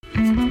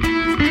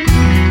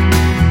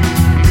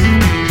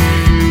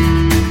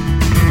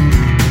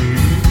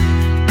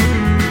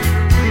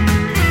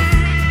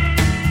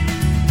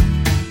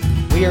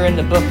in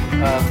the book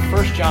of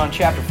 1 John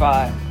chapter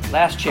 5,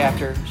 last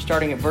chapter,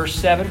 starting at verse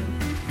 7.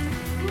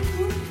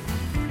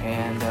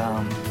 And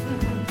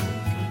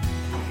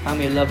how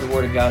many love the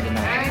Word of God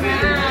tonight?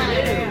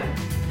 Amen.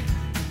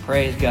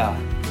 Praise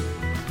God.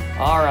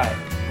 All right.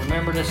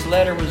 Remember, this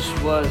letter was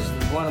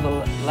one of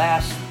the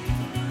last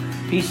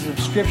pieces of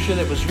Scripture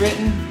that was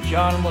written.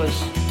 John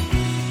was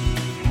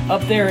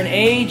up there in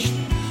age.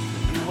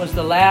 He was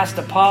the last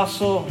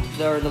apostle,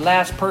 or the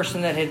last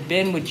person that had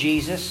been with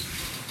Jesus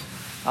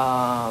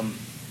to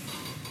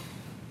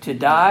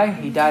die.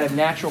 He died of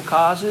natural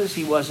causes.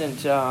 He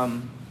wasn't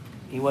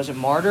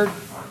martyred.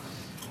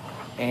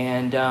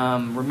 And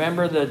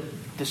remember,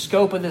 the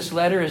scope of this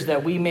letter is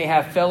that we may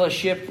have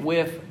fellowship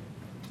with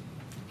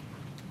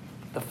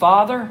the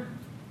Father,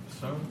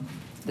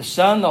 the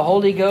Son, the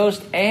Holy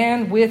Ghost,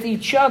 and with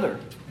each other.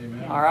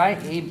 Amen. All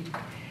right?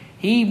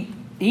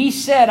 He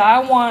said, I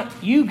want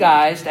you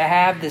guys to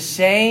have the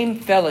same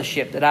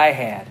fellowship that I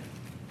had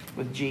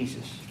with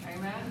Jesus.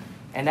 Amen.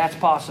 And that's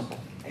possible.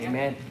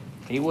 Amen.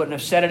 He wouldn't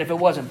have said it if it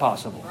wasn't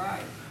possible.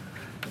 Right.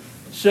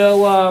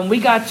 So we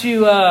got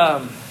to,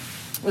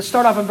 let's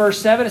start off in verse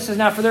 7. It says,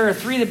 now for there are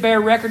three that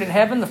bear record in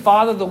heaven, the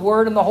Father, the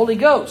Word, and the Holy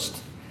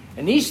Ghost.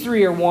 And these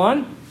three are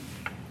one.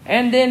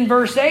 And then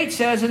verse 8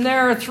 says, and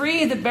there are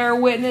three that bear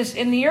witness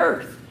in the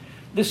earth,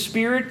 the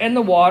Spirit and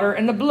the water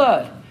and the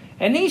blood.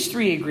 And these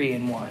three agree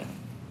in one.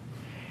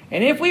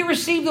 And if we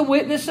receive the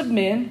witness of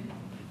men,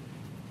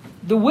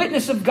 the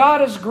witness of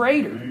God is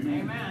greater.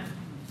 Amen.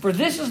 For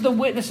this is the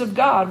witness of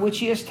God, which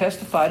he has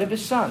testified of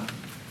his Son.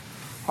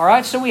 All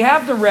right, so we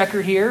have the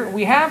record here.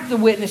 We have the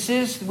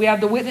witnesses. We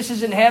have the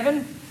witnesses in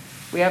heaven.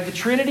 We have the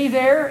Trinity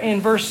there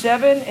in verse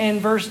 7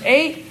 and verse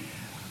 8.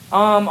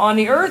 On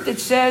the earth, it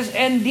says,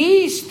 and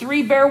these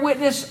three bear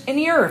witness in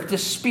the earth, the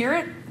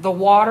Spirit, the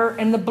water,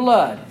 and the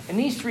blood. And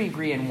these three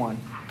agree in one.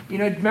 You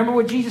know, remember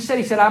what Jesus said?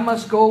 He said, I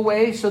must go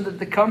away so that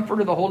the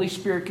comfort of the Holy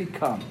Spirit could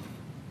come.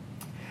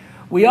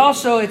 We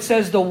also, it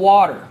says the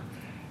water.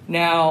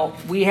 Now,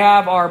 we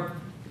have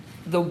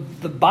the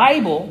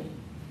Bible,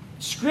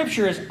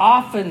 Scripture is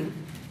often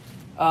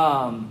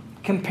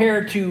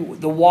compared to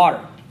the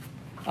water.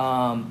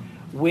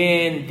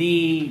 When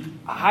the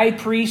high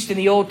priest in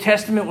the Old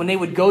Testament, when they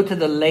would go to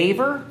the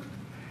laver,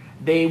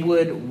 they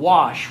would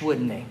wash,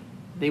 wouldn't they?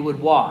 They would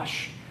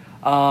wash.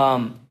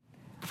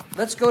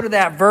 Let's go to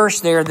that verse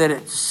there that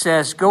it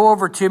says, go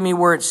over to me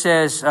where it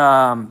says,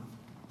 let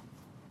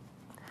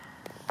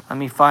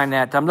me find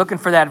that. I'm looking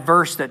for that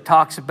verse that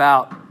talks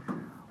about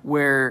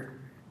where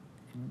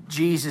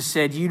Jesus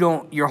said,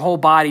 your whole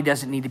body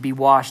doesn't need to be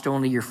washed,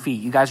 only your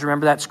feet. You guys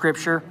remember that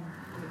scripture?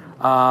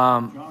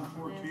 John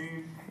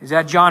 14. Is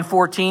that John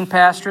 14,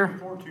 Pastor?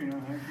 14, I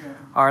think, yeah.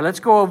 All right, let's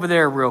go over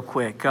there real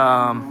quick.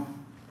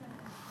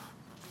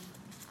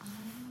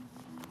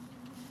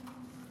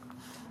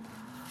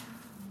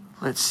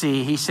 Let's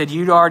see. He said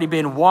you'd already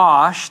been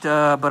washed.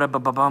 Yeah, that's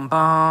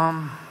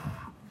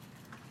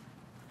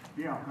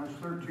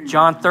 13.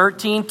 John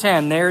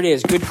 13:10. There it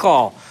is. Good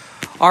call.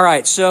 All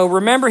right. So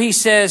remember, he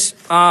says,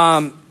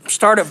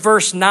 start at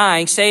verse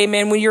 9. Say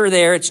amen when you're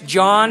there. It's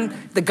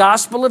John, the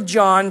Gospel of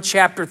John,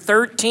 chapter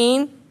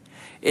 13,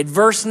 at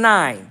verse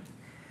 9.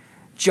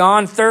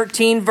 John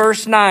 13,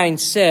 verse 9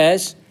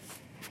 says,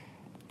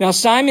 now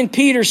Simon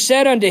Peter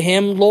said unto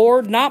him,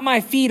 Lord, not my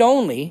feet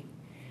only,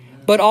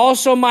 but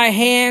also my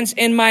hands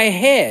and my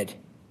head.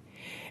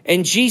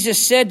 And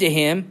Jesus said to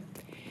him,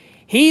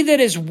 he that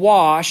is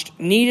washed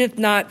needeth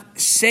not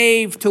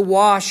save to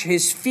wash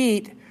his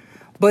feet,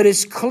 but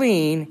is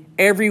clean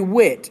every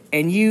whit.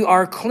 And you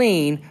are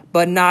clean,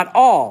 but not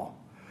all.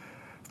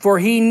 For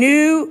he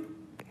knew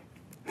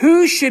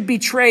who should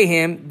betray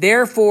him.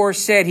 Therefore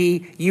said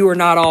he, you are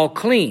not all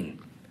clean.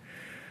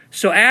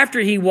 So after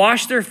he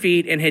washed their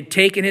feet and had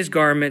taken his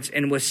garments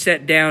and was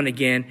set down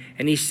again,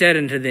 and he said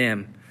unto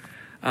them,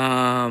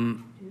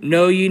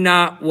 know ye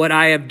not what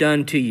I have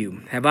done to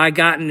you? Have I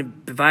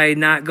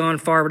not gone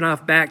far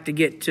enough back to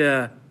get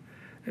to,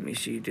 let me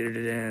see. Verse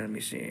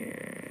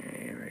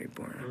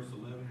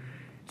 11.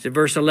 Is it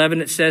verse 11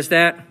 that says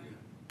that?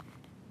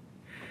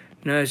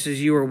 No, it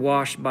says you are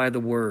washed by the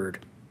word.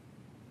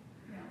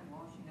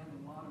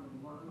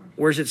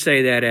 Where's it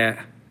say that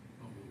at?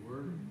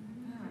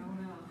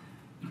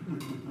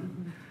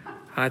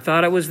 I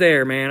thought it was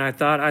there, man. I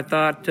thought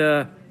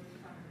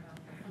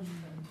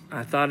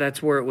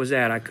that's where it was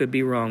at. I could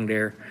be wrong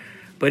there.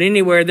 But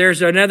anywhere,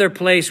 there's another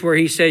place where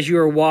he says you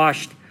are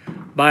washed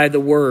by the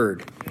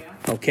word.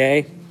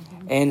 Okay?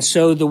 And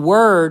so the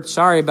word,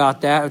 sorry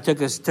about that. I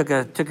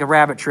took a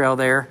rabbit trail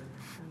there.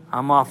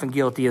 I'm often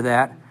guilty of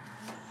that.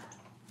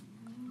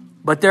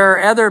 But there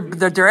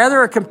are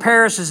other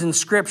comparisons in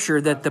Scripture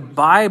that the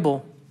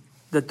Bible,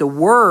 that the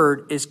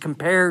word is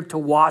compared to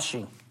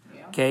washing.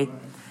 Okay?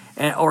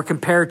 Or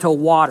compared to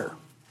water.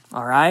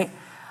 All right?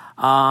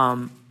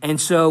 And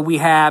so we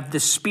have the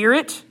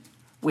Spirit,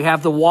 we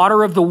have the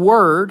water of the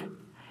Word,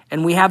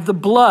 and we have the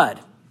blood,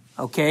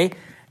 okay,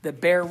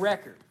 that bear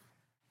record.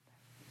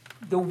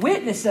 The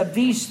witness of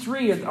these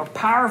three are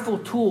powerful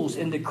tools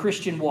in the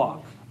Christian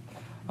walk,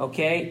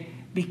 okay?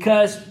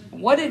 Because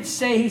what did it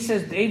say? He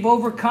says they've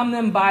overcome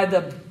them by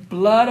the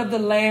blood of the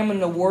Lamb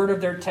and the word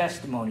of their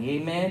testimony.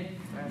 Amen?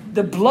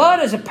 The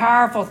blood is a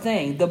powerful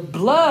thing. The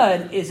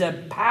blood is a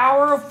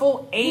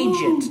powerful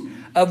agent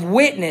of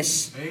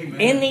witness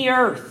in the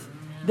earth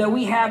that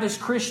we have as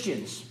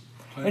Christians.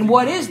 And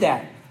what is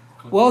that?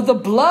 Well, the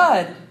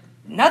blood,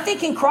 nothing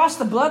can cross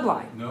the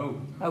bloodline.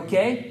 No.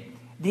 Okay?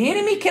 The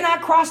enemy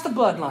cannot cross the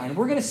bloodline.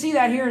 We're going to see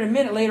that here in a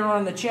minute later on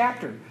in the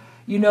chapter.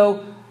 You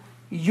know,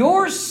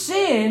 your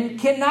sin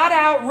cannot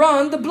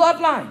outrun the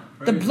bloodline.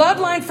 The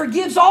bloodline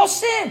forgives all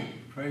sin.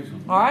 Praise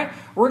Him. All right?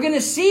 We're going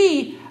to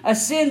see a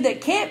sin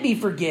that can't be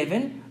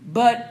forgiven,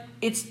 but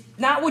it's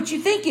not what you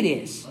think it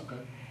is. Okay.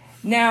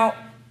 Now,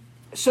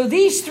 so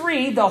these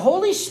three, the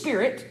Holy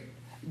Spirit,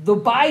 the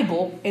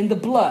Bible, and the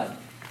blood.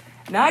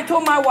 Now, I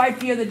told my wife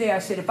the other day, I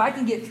said, if I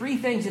can get three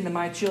things into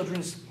my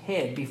children's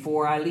head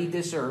before I leave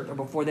this earth or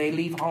before they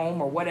leave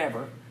home or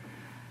whatever,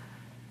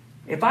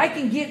 if I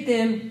can get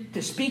them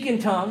to speak in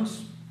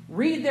tongues,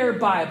 read their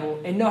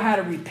Bible, and know how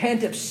to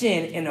repent of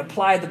sin and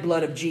apply the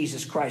blood of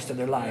Jesus Christ to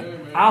their life,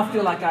 I'll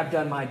feel like I've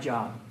done my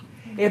job.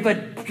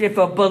 If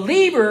a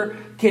believer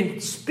can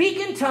speak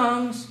in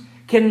tongues,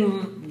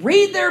 can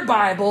read their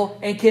Bible,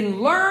 and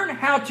can learn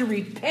how to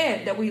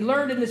repent, that we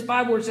learned in this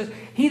Bible where it says,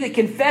 he that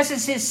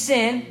confesses his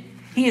sin,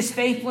 he is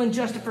faithful and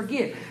just to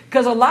forgive.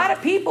 Because a lot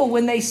of people,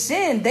 when they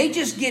sin, they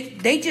just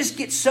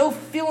get so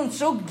feeling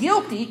so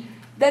guilty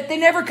that they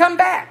never come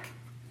back.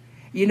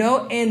 You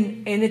know,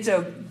 and it's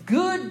a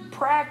good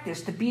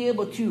practice to be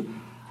able to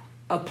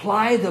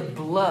apply the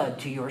blood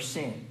to your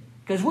sin.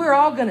 Because we're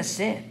all going to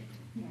sin.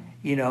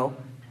 You know.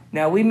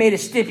 Now, we made a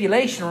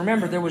stipulation.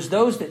 Remember, there was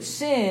those that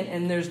sin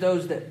and there's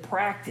those that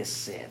practice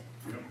sin.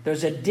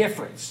 There's a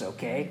difference,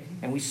 okay?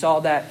 And we saw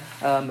that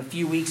a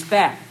few weeks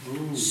back.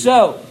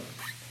 So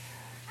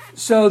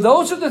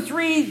those are the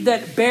three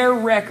that bear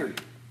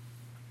record.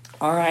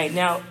 All right.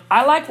 Now,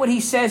 I like what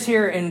he says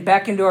here, and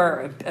back into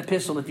our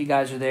epistle, if you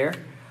guys are there.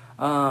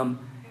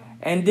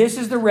 And this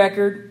is the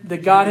record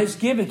that God has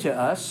given to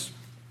us,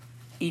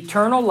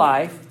 eternal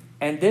life,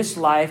 and this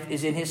life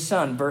is in His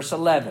Son, verse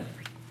 11.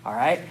 All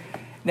right.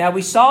 Now,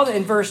 we saw that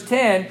in verse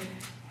 10,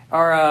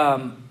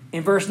 or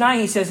in verse 9,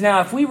 he says,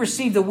 now, if we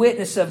receive the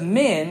witness of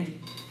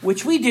men,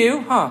 which we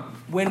do,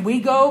 when we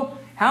go,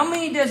 how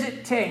many does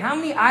it take? How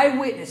many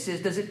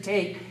eyewitnesses does it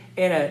take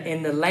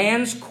in the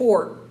land's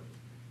court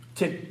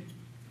to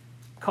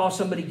call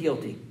somebody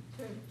guilty?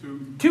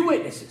 Two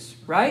witnesses,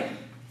 right?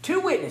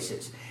 Two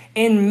witnesses.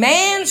 In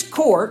man's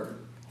court,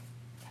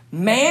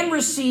 man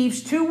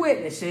receives two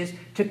witnesses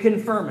to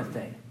confirm a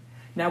thing.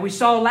 Now, we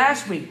saw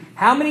last week,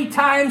 how many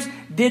times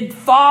did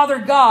Father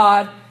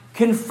God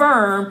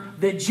confirm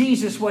that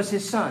Jesus was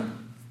His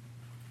Son?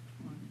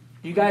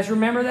 Do you guys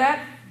remember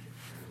that?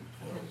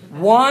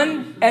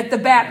 One at the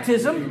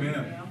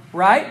baptism,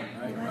 right?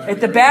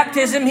 At the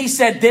baptism, He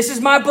said, this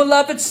is my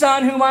beloved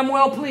Son whom I'm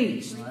well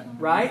pleased,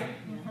 right?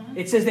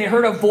 It says they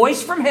heard a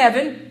voice from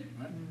heaven.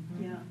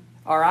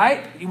 All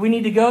right? We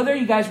need to go there.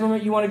 You guys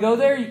remember, you want to go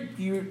there?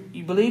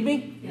 You believe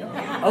me?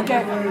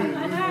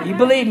 Okay. You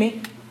believe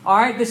me. All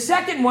right, the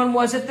second one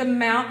was at the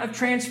Mount of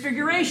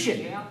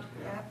Transfiguration.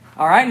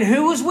 All right, and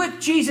who was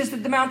with Jesus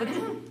at the Mount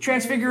of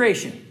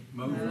Transfiguration?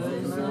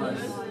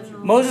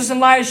 Moses and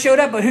Elijah showed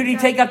up, but who did He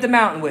take up the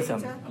mountain with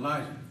him?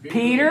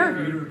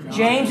 Peter,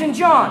 James, and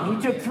John.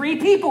 He took three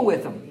people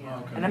with him.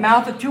 In the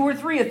mouth of two or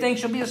three, a thing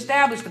shall be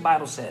established, the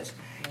Bible says.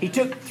 He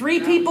took three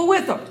people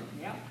with him.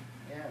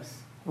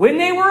 When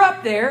they were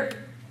up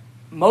there,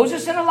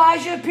 Moses and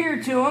Elijah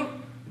appeared to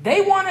him.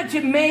 They wanted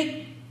to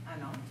make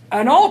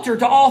an altar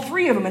to all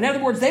three of them. In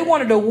other words, they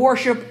wanted to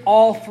worship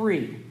all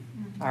three.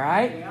 All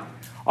right?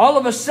 All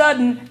of a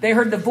sudden, they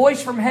heard the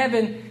voice from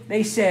heaven.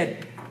 They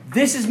said,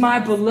 this is my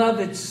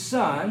beloved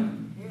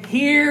Son.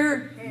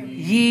 Hear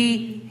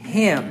ye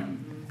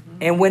Him.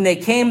 And when they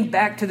came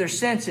back to their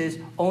senses,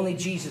 only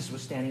Jesus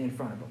was standing in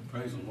front of them.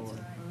 Praise the Lord.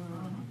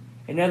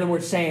 In other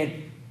words,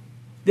 saying,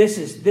 this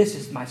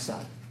is my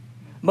Son.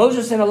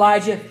 Moses and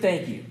Elijah,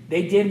 thank you.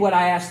 They did what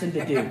I asked them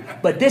to do.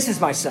 But this is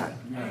my Son.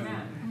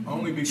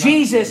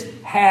 Jesus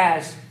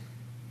has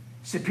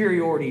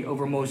superiority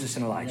over Moses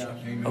and Elijah.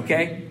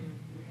 Okay?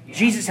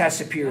 Jesus has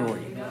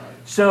superiority.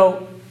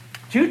 So,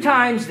 2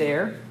 times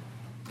there,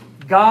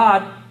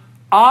 God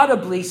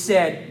audibly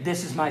said,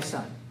 this is my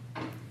Son.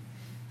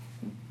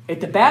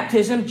 At the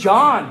baptism,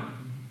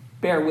 John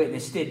bare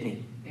witness, didn't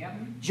he?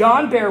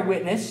 John bare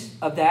witness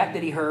of that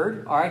he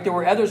heard. All right, there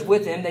were others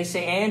with him. They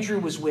say Andrew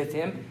was with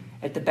him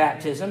at the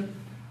baptism.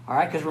 All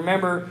right, because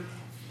remember,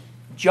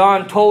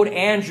 John told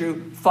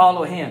Andrew,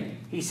 follow him.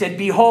 He said,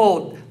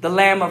 behold, the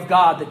Lamb of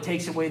God that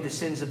takes away the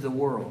sins of the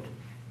world.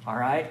 All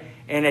right?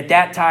 And at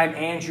that time,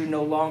 Andrew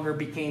no longer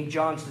became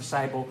John's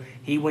disciple.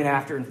 He went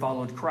after and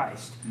followed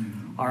Christ.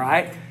 All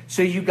right?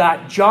 So you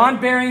got John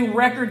bearing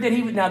record that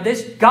he was... Now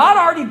this, God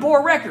already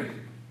bore record.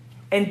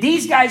 And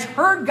these guys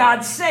heard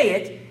God say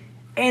it.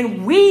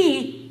 And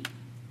we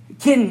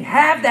can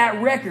have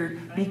that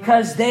record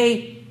because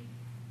they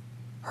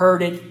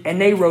heard it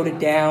and they wrote it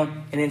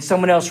down. And then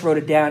someone else wrote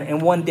it down.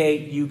 And one day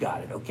you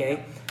got it,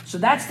 okay? So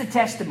that's the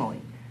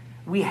testimony.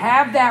 We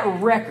have that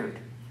record.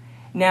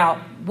 Now,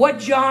 what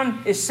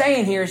John is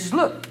saying here is,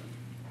 look,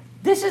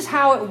 this is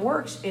how it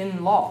works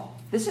in law.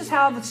 This is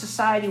how the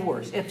society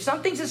works. If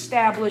something's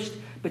established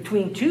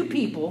between two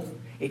people,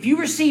 if you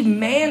receive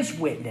man's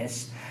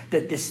witness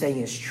that this thing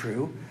is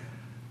true,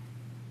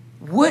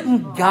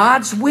 wouldn't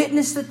God's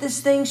witness that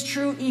this thing's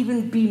true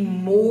even be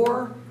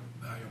more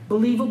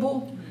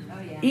believable?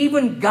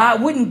 Wouldn't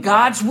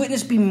God's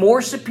witness be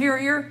more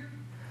superior?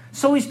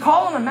 So he's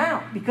calling them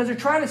out because they're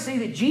trying to say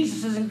that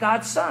Jesus isn't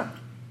God's son.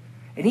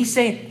 And he's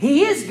saying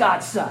he is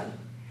God's son.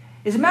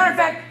 As a matter of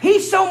fact,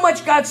 he's so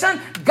much God's son,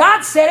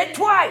 God said it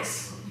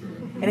twice.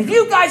 And if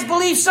you guys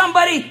believe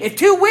if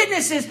two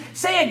witnesses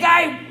say a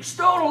guy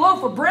stole a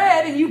loaf of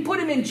bread and you put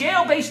him in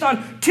jail based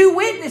on two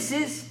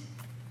witnesses,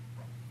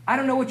 I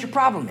don't know what your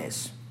problem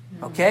is.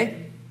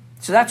 Okay?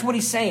 So that's what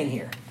he's saying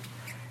here.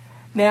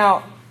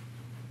 Now,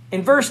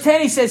 in verse 10,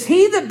 he says,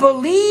 he that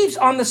believes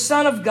on the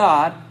Son of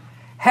God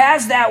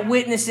has that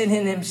witness in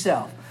him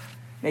himself.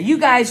 Now, you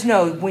guys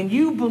know,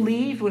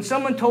 when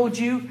someone told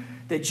you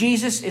that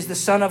Jesus is the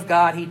Son of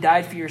God, he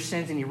died for your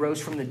sins and he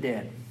rose from the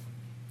dead.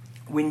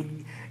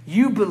 When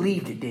you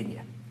believed it, didn't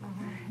you?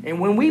 And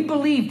when we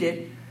believed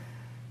it,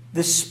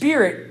 the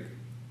Spirit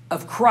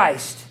of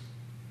Christ,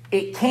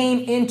 it came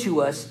into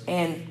us,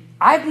 and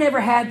I've never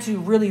had to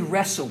really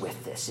wrestle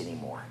with this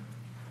anymore.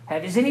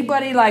 Has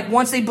anybody,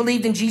 once they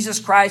believed in Jesus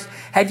Christ,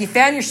 have you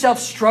found yourself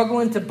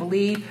struggling to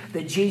believe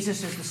that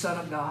Jesus is the Son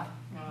of God?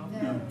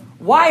 No.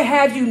 Why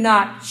have you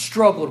not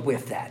struggled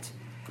with that?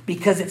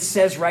 Because it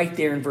says right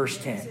there in verse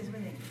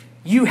 10.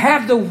 You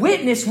have the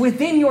witness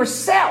within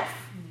yourself.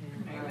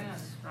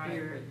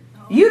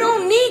 You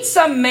don't need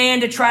some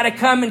man to try to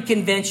come and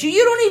convince you.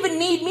 You don't even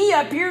need me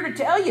up here to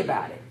tell you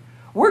about it.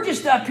 We're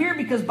just up here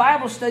because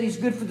Bible study is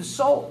good for the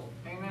soul.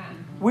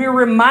 Amen. We're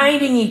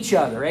reminding each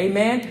other.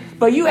 Amen.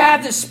 But you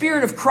have the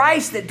Spirit of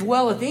Christ that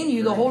dwelleth in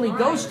you. The Holy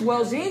Ghost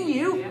dwells in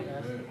you.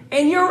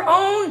 And your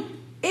own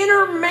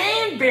inner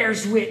man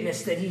bears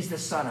witness that he's the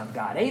Son of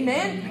God.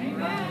 Amen.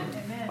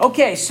 Amen.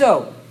 Okay,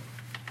 so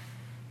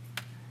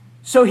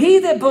he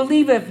that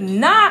believeth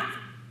not,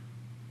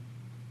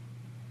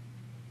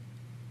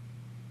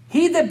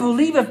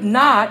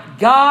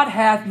 God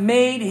hath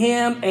made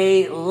him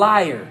a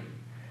liar,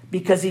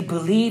 because he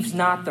believes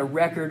not the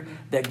record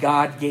that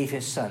God gave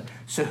his Son.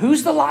 So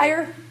who's the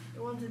liar?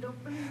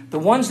 The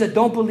ones that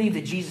don't believe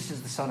that Jesus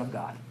is the Son of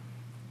God.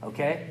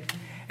 Okay?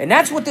 And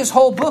that's what this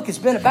whole book has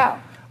been about.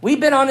 We've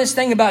been on this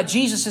thing about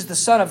Jesus as the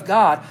Son of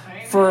God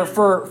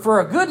for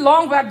a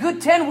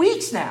good 10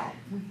 weeks now.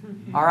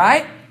 All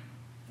right?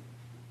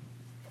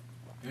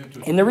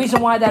 And the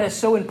reason why that is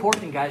so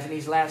important, guys, in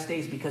these last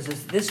days, because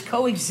it's this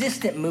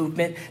coexistent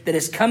movement that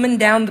is coming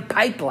down the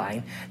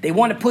pipeline. They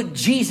want to put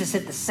Jesus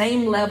at the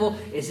same level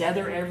as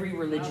every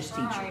religious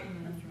teacher.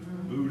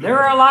 There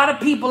are a lot of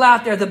people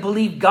out there that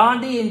believe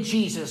Gandhi and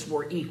Jesus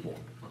were equal.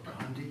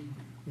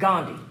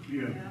 Gandhi.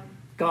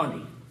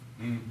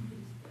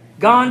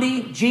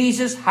 Gandhi,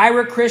 Jesus,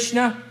 Hare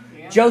Krishna,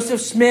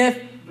 Joseph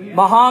Smith,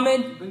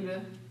 Muhammad,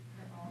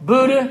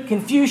 Buddha,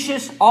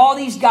 Confucius, all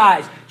these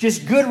guys,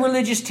 just good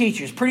religious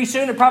teachers. Pretty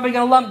soon they're probably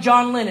going to lump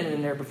John Lennon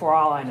in there before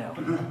all I know.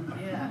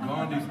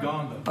 Gandhi's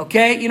gone.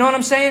 Okay, you know what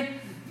I'm saying?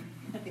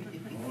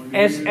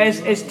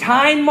 As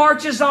time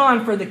marches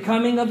on for the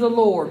coming of the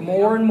Lord,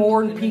 more and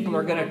more people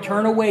are going to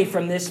turn away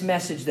from this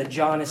message that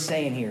John is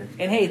saying here.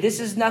 And hey, this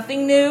is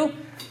nothing new.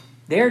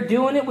 They're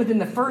doing it within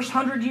the first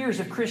 100 years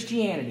of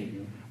Christianity.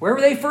 Where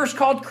were they first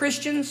called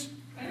Christians?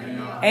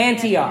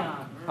 Antioch.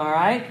 All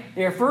right?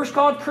 They were first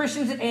called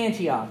Christians at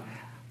Antioch.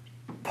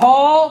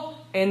 Paul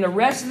and the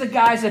rest of the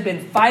guys have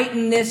been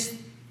fighting this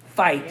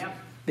fight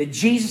that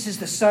Jesus is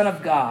the Son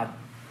of God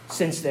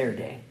since their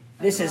day.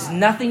 This is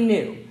nothing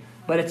new.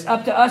 But it's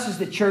up to us as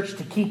the church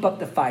to keep up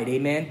the fight.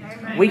 Amen?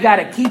 Amen. We got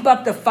to keep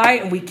up the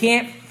fight, and we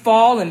can't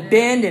fall and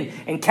bend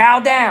and cow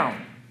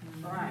down.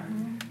 Right.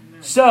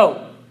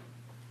 So,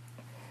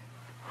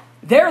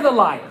 they're the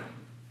liar.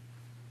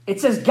 It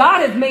says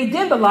God hath made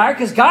them the liar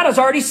because God has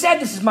already said,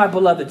 this is my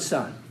beloved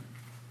Son.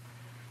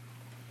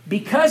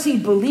 Because he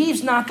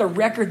believes not the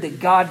record that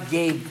God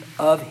gave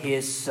of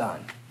his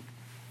Son.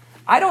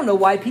 I don't know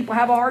why people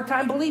have a hard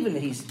time believing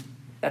that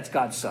that's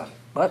God's Son.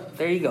 But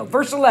there you go.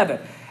 Verse 11.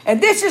 And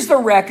this is the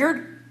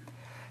record,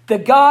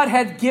 that God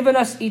hath given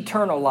us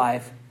eternal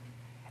life,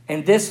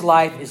 and this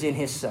life is in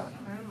his Son.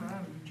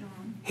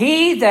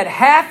 He that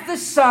hath the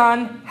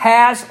Son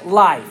has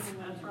life.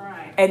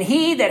 And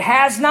he that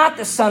has not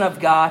the Son of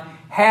God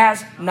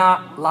has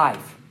not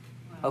life.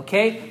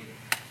 Okay?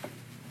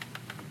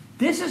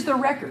 This is the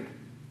record.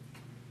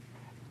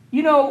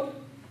 You know,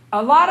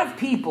 a lot of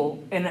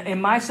people,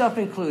 and myself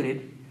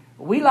included,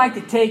 we like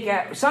to take...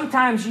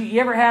 Sometimes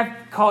you ever have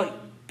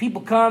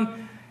people come...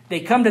 They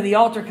come to the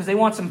altar because they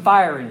want some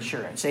fire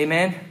insurance.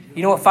 Amen?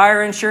 You know what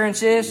fire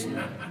insurance is?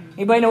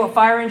 Anybody know what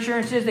fire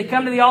insurance is? They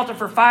come to the altar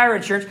for fire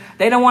insurance.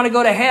 They don't want to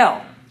go to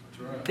hell.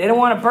 They don't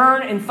want to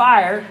burn in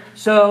fire.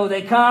 So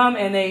they come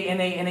and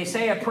they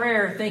say a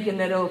prayer thinking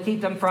that it'll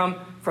keep them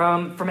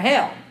from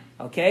hell.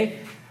 Okay?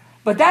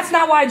 But that's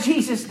not why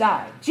Jesus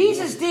died.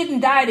 Jesus didn't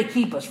die to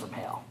keep us from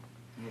hell.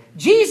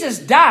 Jesus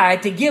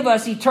died to give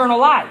us eternal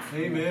life.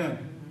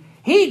 Amen.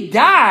 He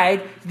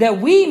died that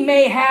we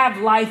may have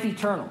life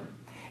eternal.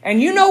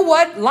 And you know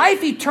what?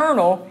 Life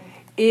eternal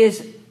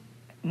is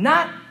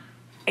not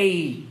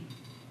a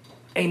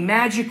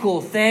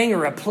magical thing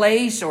or a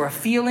place or a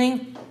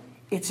feeling.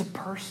 It's a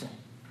person.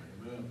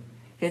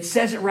 It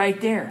says it right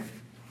there.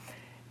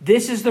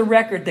 This is the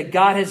record that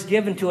God has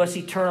given to us,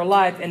 eternal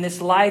life, and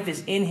this life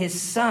is in His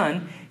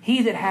Son.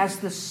 He that has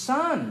the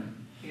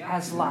Son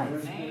has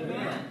life.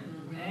 Amen.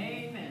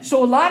 Amen.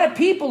 So a lot of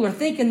people are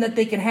thinking that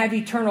they can have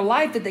eternal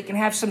life, that they can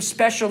have some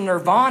special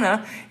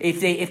nirvana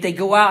if they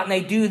go out and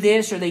they do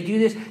this or they do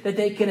this, that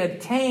they can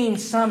obtain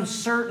some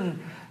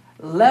certain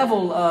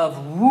level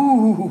of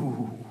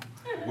woo.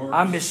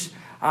 I'm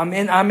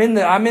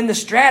in the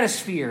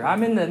stratosphere.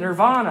 I'm in the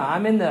nirvana.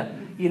 I'm in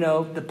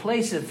the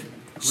place of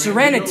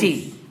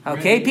serenity.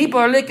 Okay, people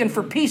are looking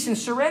for peace and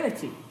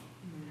serenity.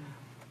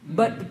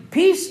 But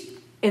peace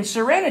and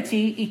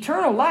serenity,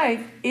 eternal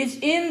life, is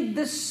in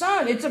the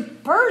Son. It's a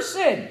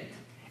person.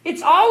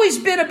 It's always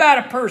been about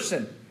a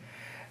person.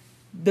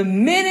 The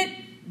minute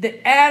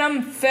that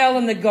Adam fell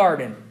in the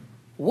garden,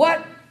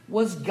 what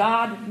was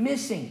God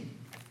missing?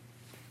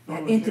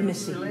 That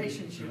intimacy.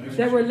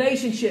 That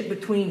relationship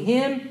between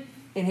Him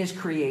and His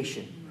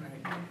creation.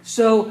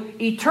 So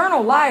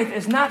eternal life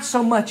is not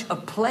so much a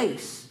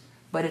place,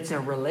 but it's a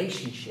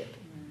relationship.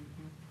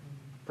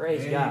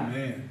 Praise God.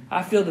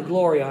 I feel the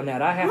glory on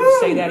that. I have to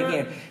say that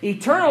again.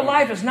 Eternal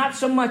life is not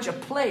so much a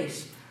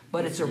place,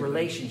 but it's a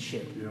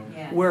relationship.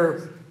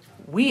 Where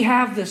we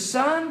have the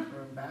Son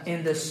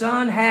and the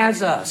Son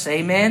has us.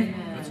 Amen?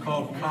 It's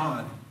called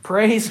Akkad.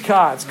 Praise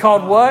God. It's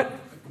called what?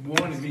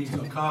 One, it means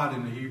Akkad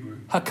in the Hebrew.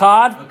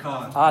 Akkad?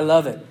 Akkad. I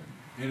love it.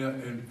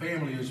 And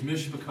family is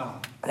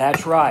Mishpachah.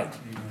 That's right.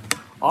 Amen.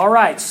 All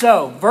right,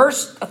 so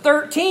verse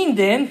 13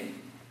 then.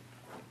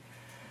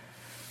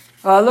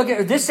 Look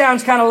at this.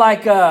 Sounds kind of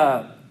like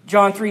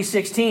John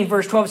 3:16.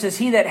 Verse 12 says,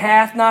 "He that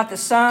hath not the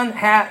Son,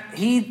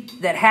 he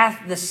that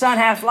hath the Son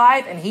hath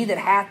life, and he that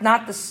hath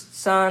not the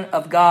Son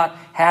of God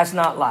has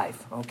not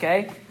life."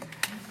 Okay.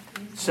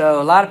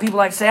 So a lot of people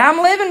like to say,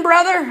 "I'm living,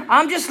 brother.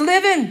 I'm just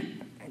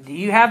living." Do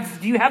you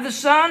have the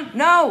Son?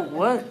 No.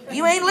 Well,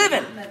 you ain't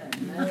living.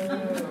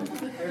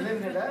 They're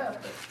living it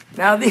up.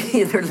 Now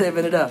they're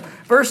living it up.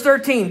 Verse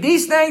 13,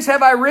 "These things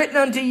have I written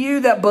unto you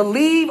that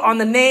believe on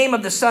the name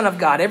of the Son of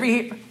God."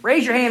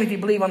 Raise your hand if you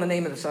believe on the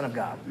name of the Son of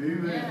God.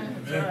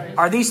 Amen. Amen.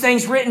 Are these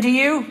things written to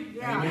you?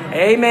 Yeah.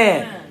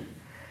 Amen.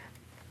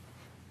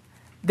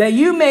 "That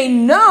you may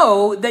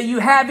know that you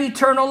have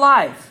eternal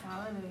life,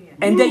 Hallelujah.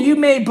 and that you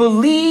may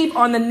believe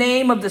on the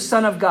name of the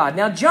Son of God."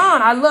 Now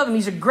John, I love him.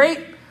 He's a great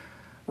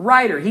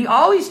writer. He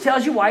always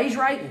tells you why he's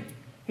writing.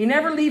 He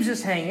never leaves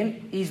us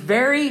hanging. He's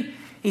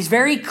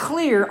very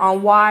clear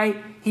on why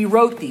he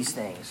wrote these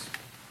things.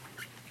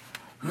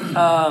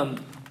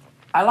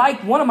 I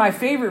like one of my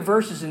favorite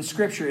verses in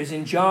Scripture is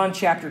in John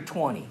chapter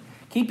 20.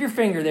 Keep your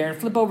finger there and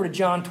flip over to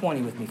John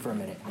 20 with me for a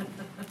minute.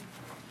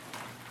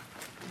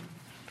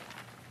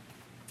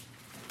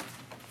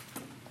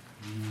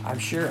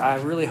 I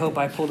really hope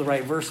I pull the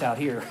right verse out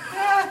here.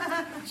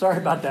 Sorry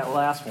about that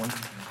last one.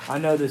 I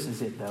know this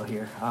is it though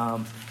here.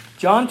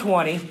 John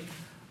 20.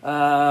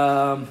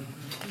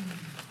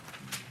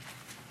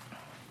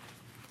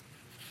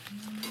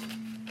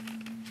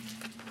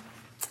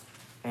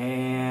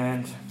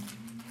 And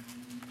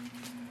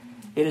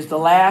it is the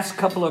last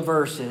couple of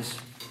verses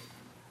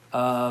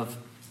of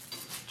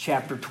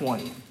chapter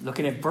 20.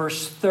 Looking at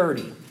verse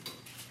 30.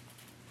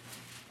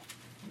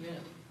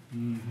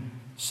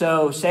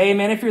 So say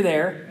amen if you're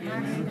there.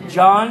 Amen.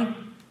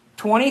 John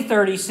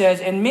 20:30 says,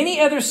 "And many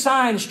other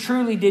signs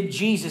truly did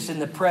Jesus in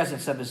the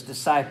presence of His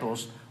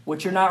disciples,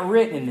 which are not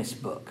written in this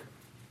book.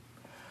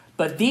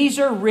 But these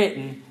are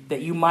written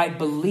that you might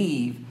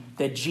believe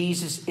that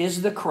Jesus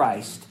is the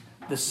Christ,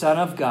 the Son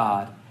of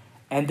God,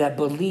 and that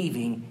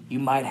believing you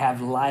might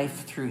have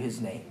life through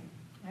His name."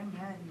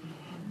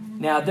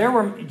 Now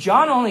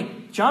John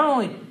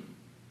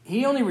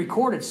only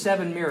recorded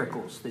 7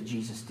 miracles that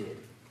Jesus did.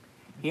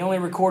 He only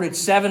recorded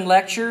 7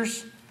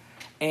 lectures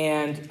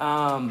and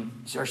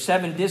or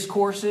 7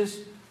 discourses.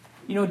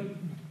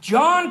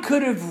 John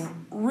could have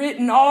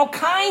written all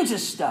kinds of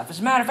stuff. As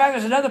a matter of fact,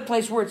 there's another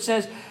place where it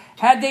says,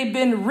 had they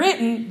been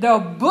written, the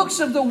books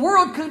of the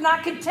world could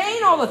not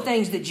contain all the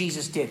things that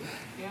Jesus did.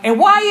 And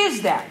why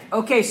is that?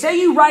 Okay, say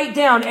you write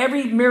down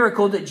every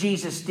miracle that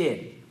Jesus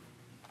did.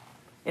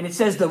 And it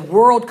says the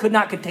world could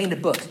not contain the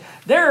books.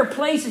 There are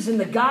places in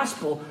the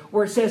gospel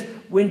where it says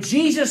when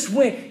Jesus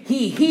went,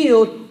 He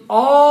healed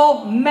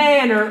all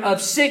manner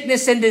of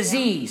sickness and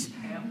disease.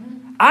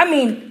 I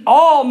mean,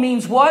 all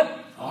means what?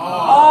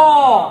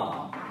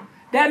 All.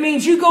 That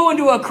means you go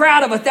into a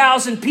crowd of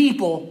 1,000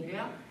 people,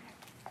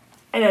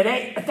 and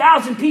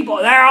 1,000 people,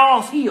 they're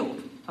all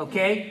healed.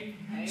 Okay?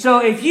 So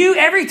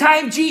every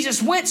time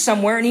Jesus went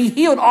somewhere and He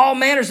healed all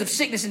manners of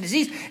sickness and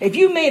disease, if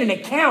you made an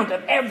account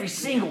of every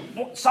single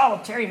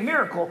solitary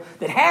miracle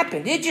that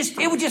happened, it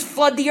would just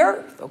flood the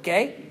earth,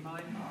 okay?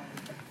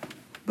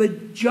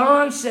 But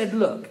John said,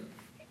 look,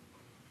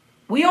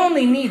 we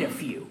only need a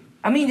few.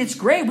 I mean, it's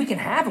great, we can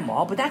have them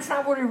all, but that's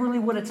not really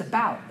what it's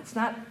about.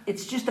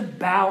 It's just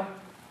about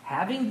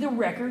having the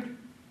record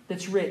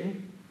that's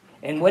written.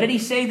 And what did he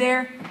say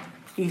there?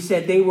 He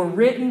said they were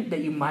written that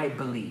you might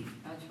believe.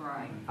 That's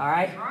right. All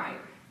right? That's right.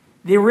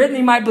 They were written that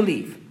you might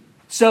believe.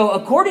 So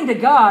according to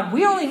God,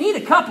 we only need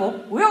a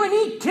couple. We only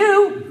need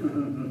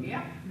 2.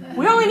 Yeah.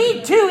 We only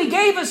need 2. He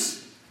gave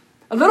us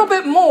a little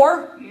bit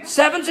more.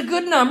 7's a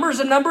good number. It's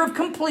a number of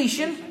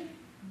completion.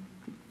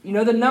 You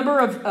know, the number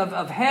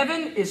of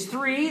heaven is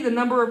 3. The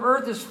number of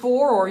earth is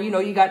 4. Or,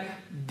 you got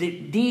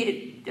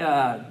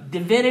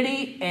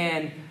divinity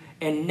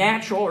and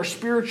natural, or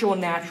spiritual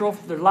and natural.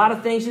 There's a lot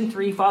of things in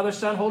 3. Father,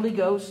 Son, Holy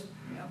Ghost.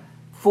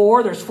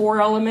 4, there's 4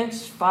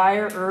 elements.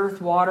 Fire,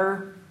 earth,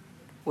 water,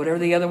 whatever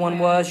the other one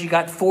was. You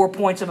got 4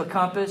 points of a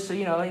compass. So,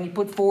 and you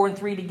put 4 and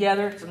 3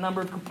 together. It's a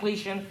number of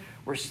completion.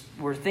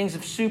 Where things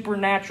of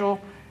supernatural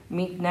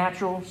meet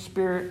natural,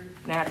 spirit,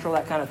 natural,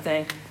 that kind of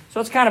thing.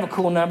 So it's kind of a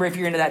cool number if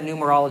you're into that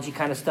numerology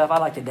kind of stuff. I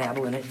like to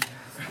dabble in it.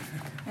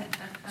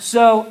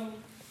 So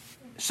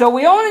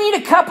we only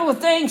need a couple of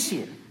things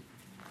here.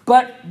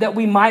 But that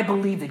we might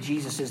believe that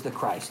Jesus is the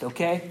Christ,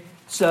 okay?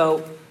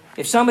 So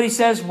if somebody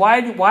says,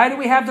 why do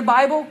we have the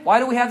Bible? Why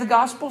do we have the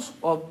Gospels?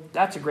 Well,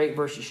 that's a great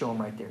verse to show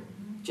them right there.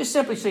 Just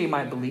simply so you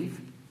might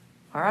believe.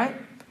 All right?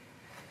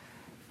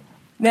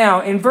 Now,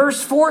 in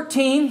verse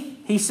 14,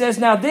 he says,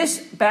 now this,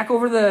 back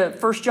over the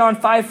 1 John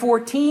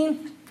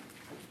 5:14.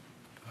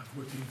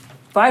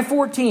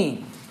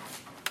 5:14.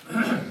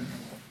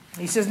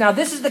 He says, now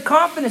this is the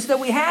confidence that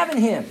we have in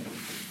him,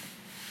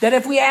 that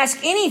if we ask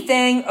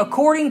anything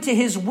according to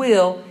his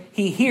will,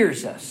 he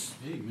hears us.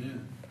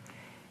 Amen.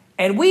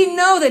 And we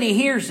know that he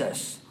hears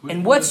us.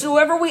 And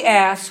whatsoever we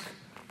ask,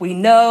 we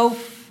know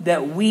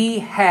that we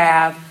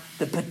have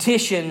the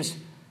petitions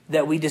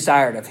that we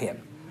desired of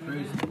him.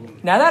 Praise the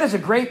Lord. Now that is a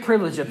great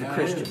privilege of the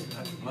Christian.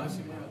 That's a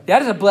blessing.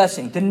 That is a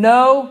blessing. To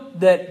know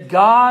that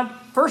God,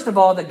 first of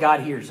all, that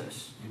God hears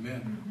us.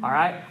 Amen. All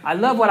right? I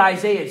love what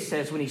Isaiah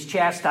says when he's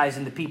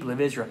chastising the people of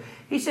Israel.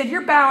 He said,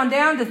 you're bowing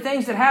down to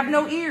things that have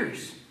no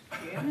ears.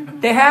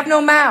 They have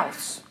no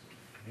mouths.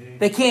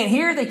 They can't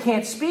hear, they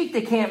can't speak,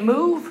 they can't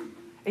move.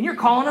 And you're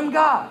calling them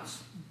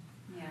gods.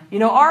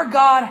 Our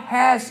God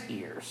has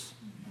ears.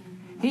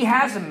 He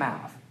has a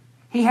mouth.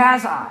 He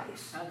has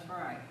eyes. That's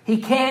right.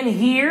 He can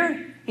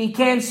hear. He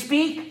can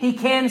speak. He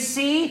can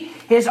see.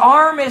 His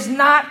arm is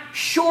not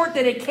short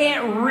that it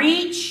can't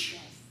reach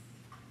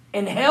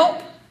and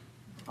help.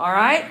 All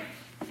right?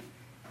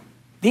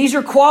 These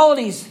are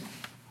qualities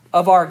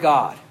of our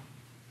God.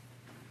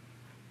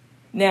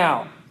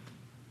 Now,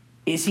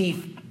 is he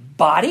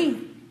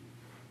body?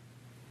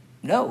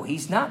 No,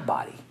 he's not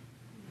body.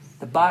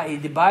 The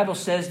Bible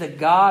says that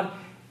God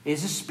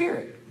is a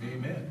spirit.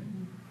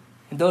 Amen.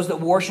 And those that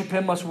worship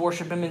him must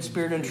worship him in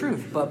spirit and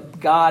truth. But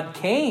God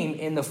came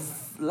in the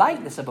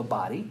likeness of a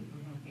body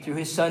through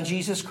his son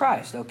Jesus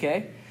Christ.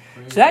 Okay?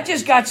 So that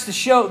just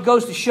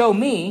goes to show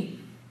me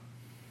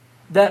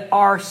that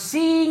our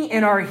seeing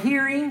and our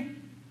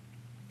hearing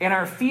and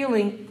our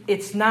feeling,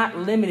 it's not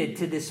limited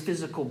to this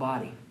physical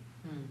body.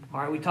 All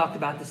right, we talked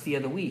about this the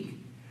other week.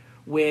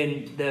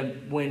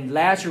 When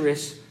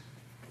Lazarus,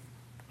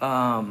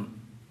 I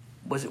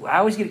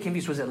always get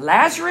confused. Was it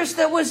Lazarus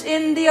that was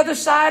in the other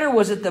side, or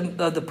was it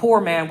the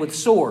poor man with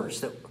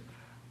sores?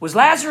 Was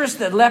Lazarus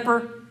the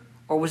leper,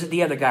 or was it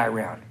the other guy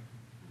around?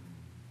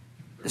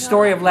 The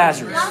story of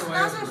Lazarus.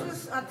 Lazarus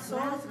was at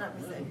sores and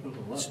everything.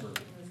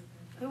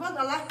 He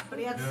wasn't a leper, but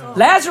he had sores.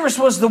 Lazarus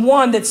was the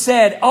one that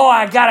said, "Oh,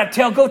 I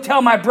gotta go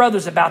tell my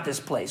brothers about this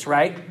place,"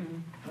 right?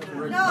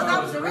 No,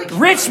 that was the rich man.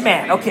 Rich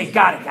man. Okay,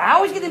 got it. I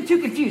always get them too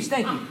confused.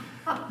 Thank you.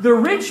 The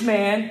rich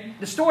man,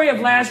 the story of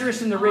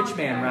Lazarus and the rich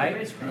man,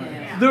 right?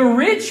 The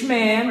rich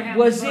man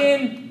was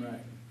in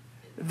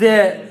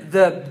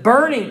the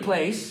burning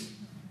place,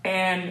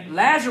 and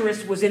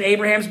Lazarus was in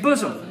Abraham's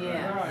bosom.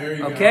 There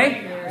you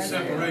Okay? go.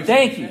 Separation.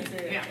 Thank you.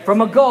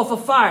 From a gulf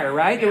of fire,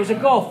 right? There was a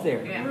gulf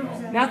there.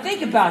 Now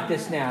think about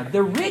this now.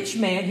 The rich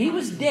man, he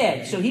was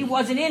dead, so he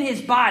wasn't in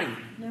his body.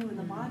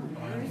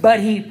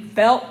 But he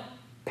felt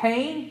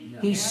pain.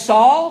 He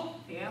saw.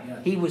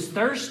 He was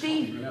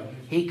thirsty.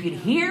 He could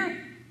hear.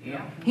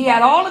 He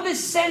had all of his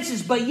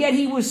senses, but yet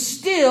he was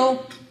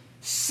still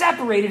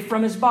separated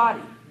from his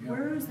body.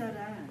 Where is that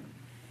at?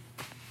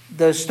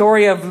 The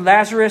story of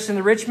Lazarus and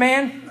the rich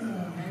man?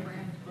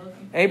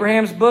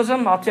 Abraham's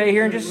bosom. I'll tell you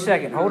here in just a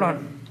second. Hold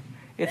on.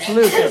 It's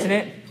Luke, isn't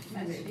it?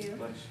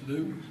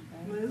 Luke.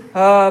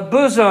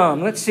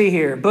 Bosom. Let's see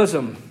here.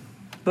 Bosom.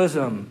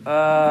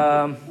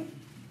 Luke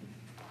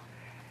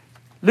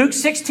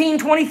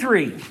 16:23. Right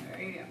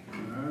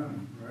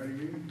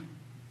again.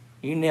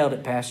 You nailed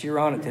it, Pastor. You're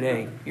on it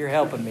today. You're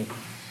helping me.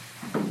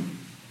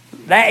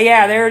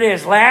 There it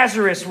is.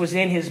 Lazarus was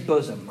in his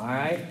bosom. All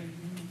right.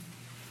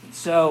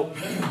 So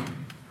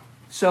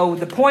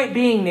the point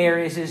being there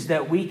is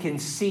that we can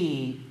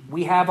see,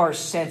 we have our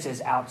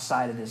senses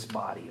outside of this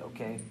body,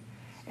 okay?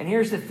 And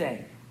here's the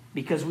thing,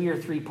 because we are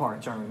 3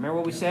 parts, aren't we? Remember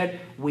what we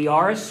said? We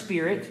are a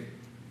spirit,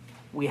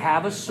 we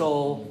have a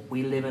soul,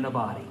 we live in a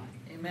body.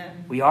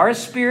 Amen. We are a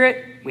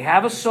spirit, we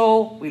have a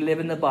soul, we live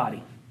in the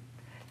body.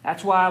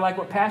 That's why I like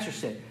what Pastor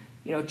said.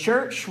 You know,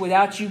 church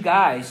without you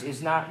guys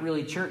is not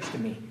really church to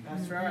me.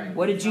 That's right.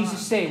 What did Jesus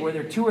say? Where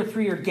there 2 or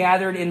 3 are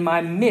gathered in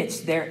my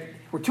midst, where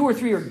 2 or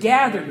 3 are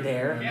gathered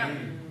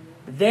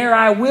there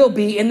I will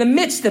be in the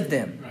midst of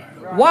them.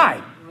 Right.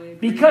 Why?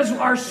 Because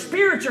our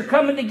spirits are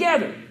coming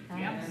together.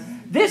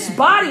 This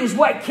body is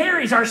what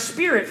carries our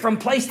spirit from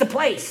place to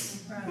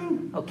place.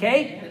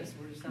 Okay?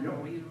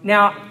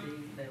 Now,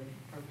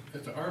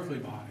 It's an earthly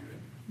body.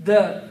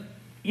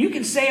 you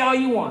can say all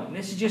you want.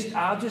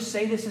 I'll just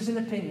say this as an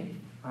opinion.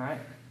 All right?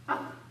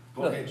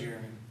 Go ahead,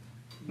 Jeremy.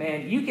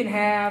 Man, you can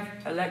have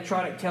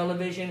electronic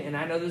television, and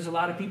I know there's a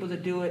lot of people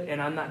that do it,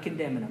 and I'm not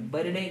condemning them,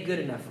 but it ain't good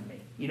enough for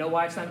me. You know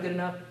why it's not good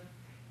enough?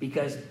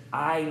 Because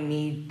I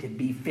need to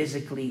be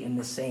physically in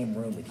the same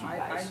room with you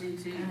guys. I do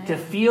too. To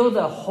feel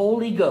the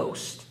Holy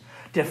Ghost,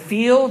 to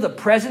feel the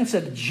presence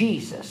of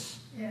Jesus.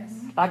 Yes.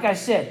 Like I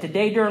said,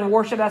 today during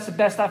worship, that's the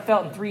best I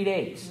felt in 3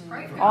 days.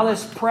 All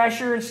this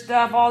pressure and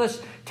stuff, all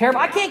this terrible.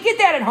 I can't get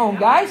that at home,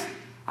 guys.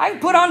 I can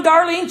put on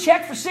Darlene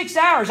Check for 6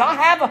 hours. I'll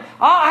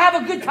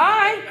have a good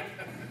time.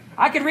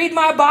 I can read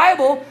my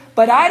Bible,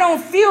 but I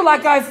don't feel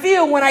like I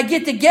feel when I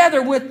get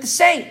together with the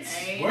saints.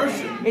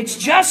 Worship. It's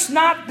just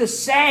not the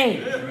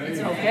same.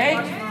 Okay?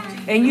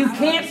 And you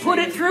can't put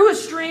it through a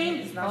stream.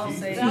 It's not the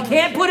same. You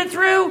can't put it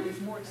through.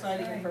 It's more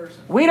exciting in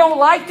person. We don't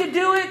like to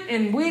do it,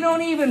 and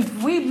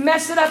we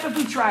mess it up if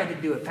we tried to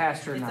do it,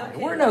 Pastor and I.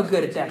 okay. We're no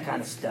good at that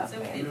kind of stuff,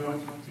 It's okay man. to watch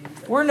on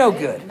TV. We're no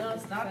good. No,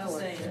 it's not the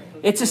same.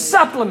 It's a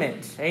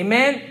supplement.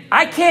 Amen?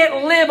 I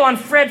can't live on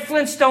Fred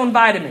Flintstone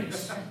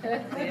vitamins.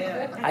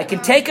 Yeah. I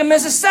can take them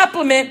as a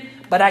supplement,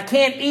 but I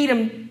can't eat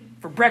them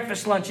for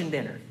breakfast, lunch, and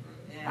dinner.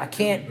 I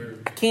can't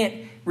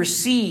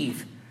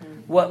receive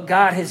what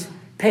God has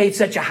paid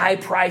such a high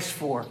price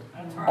for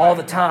all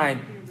the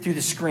time through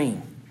the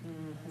screen.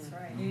 That's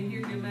right. You hear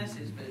your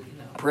message, but you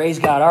know. Praise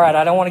God. All right,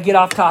 I don't want to get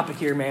off topic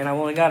here, man. I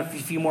only got a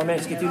few more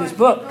minutes to get through this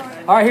book.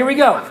 All right, here we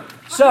go.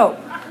 So,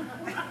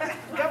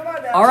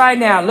 all right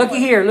now, looky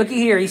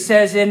here. He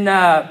says in,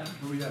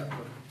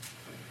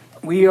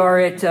 we are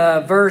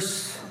at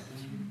verse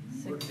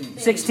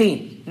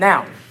 16.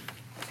 Now,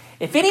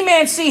 if any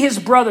man see his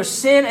brother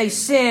sin a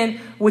sin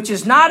which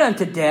is not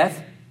unto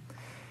death,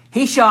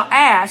 he shall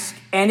ask,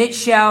 and he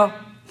shall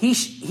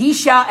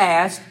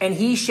ask, and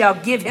he shall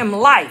give him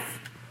life.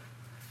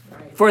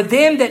 For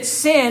them that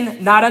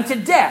sin not unto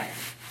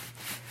death.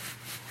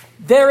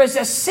 There is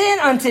a sin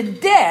unto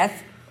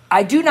death,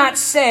 I do not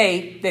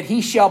say that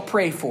he shall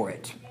pray for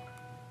it.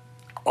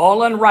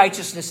 All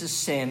unrighteousness is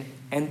sin,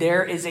 and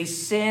there is a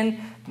sin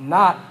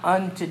not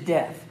unto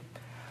death.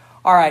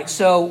 All right,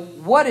 so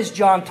what is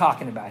John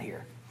talking about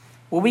here?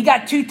 Well, we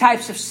got 2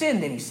 types of sin,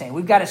 then he's saying.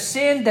 We've got a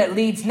sin that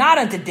leads not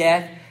unto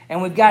death,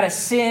 and we've got a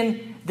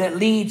sin that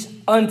leads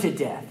unto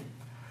death.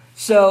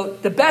 So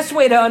the best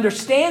way to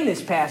understand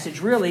this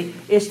passage really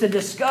is to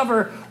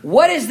discover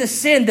what is the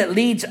sin that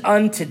leads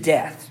unto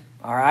death.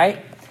 All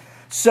right?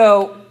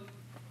 So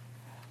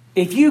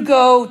if you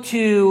go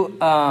to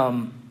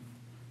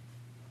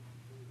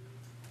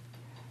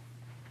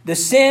the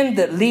sin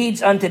that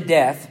leads unto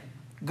death,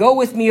 go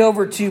with me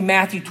over to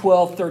Matthew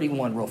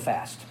 12:31 real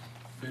fast.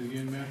 Say it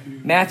again,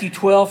 Matthew. Matthew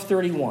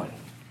 12:31.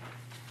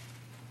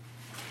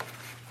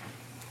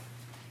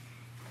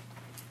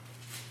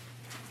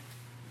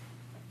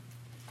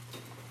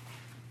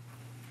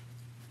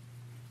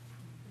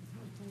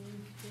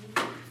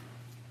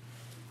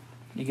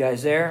 You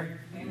guys there?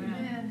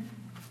 Amen.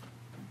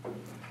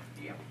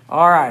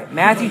 All right,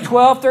 Matthew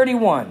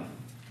 12:31.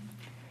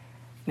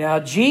 Now,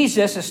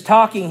 Jesus is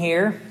talking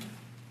here.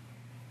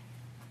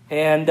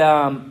 And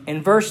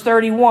in verse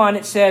 31,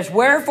 it says,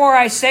 Wherefore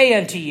I say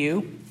unto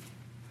you,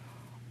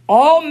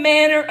 all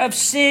manner of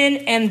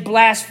sin and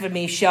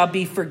blasphemy shall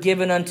be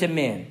forgiven unto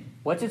men.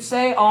 What's it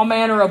say? All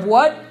manner of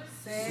what?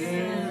 Sin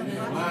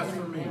and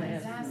blasphemy.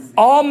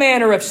 All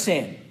manner of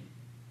sin.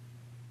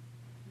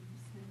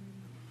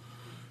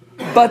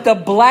 But the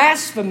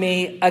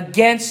blasphemy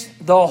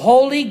against the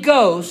Holy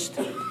Ghost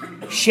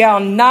shall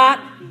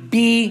not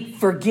be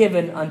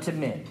forgiven unto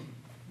men.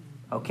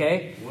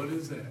 Okay? What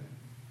is that?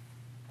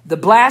 The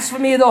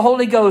blasphemy of the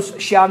Holy Ghost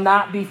shall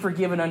not be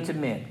forgiven unto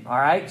men. All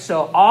right?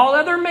 So all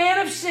other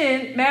manner of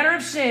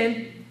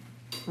sin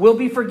will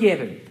be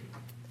forgiven.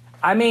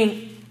 I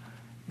mean,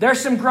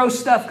 there's some gross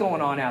stuff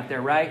going on out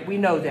there, right? We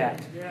know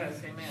that. Yes,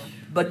 amen.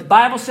 But the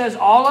Bible says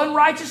all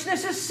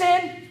unrighteousness is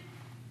sin.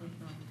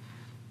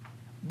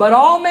 But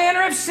all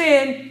manner of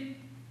sin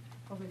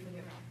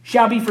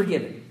shall be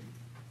forgiven.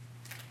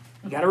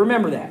 You got to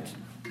remember that.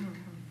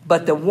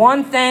 But the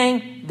one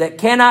thing that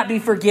cannot be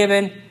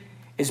forgiven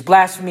is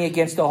blasphemy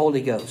against the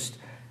Holy Ghost.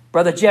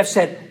 Brother Jeff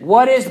said,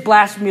 what is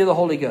blasphemy of the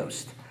Holy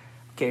Ghost?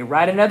 Okay,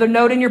 write another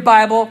note in your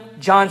Bible,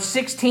 John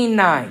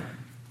 16:9.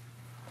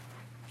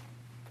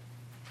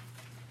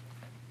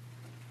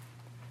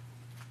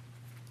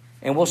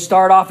 And we'll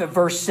start off at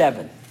verse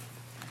 7.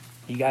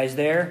 You guys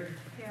there?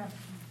 Yeah.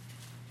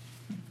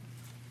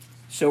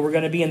 So we're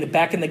going to be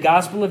back in the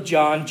Gospel of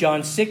John,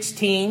 John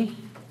 16.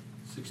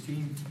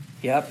 16.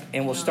 Yep,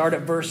 and we'll start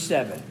at verse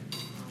 7.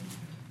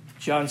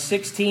 John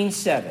 16,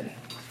 7.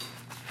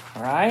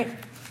 All right?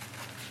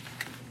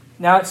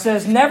 Now it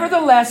says,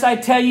 nevertheless, I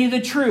tell you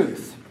the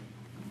truth.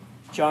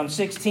 John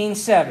 16,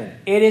 7.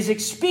 It is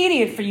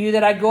expedient for you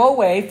that I go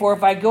away, for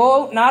if I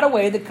go not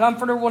away, the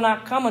Comforter will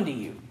not come unto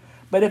you.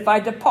 But if I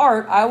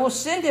depart, I will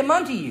send him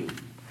unto you.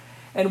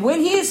 And when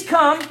he is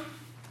come,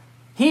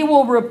 he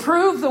will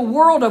reprove the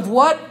world of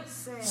what?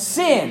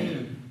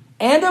 Sin.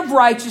 And of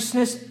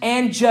righteousness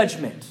and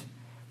judgment.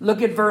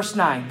 Look at verse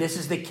 9. This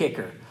is the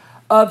kicker.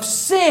 Of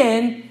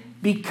sin,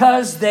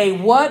 because they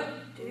what?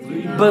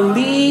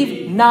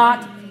 Believe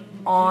not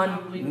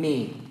on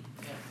me.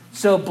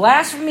 So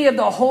blasphemy of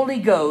the Holy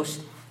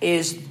Ghost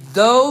is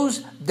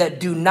those that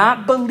do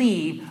not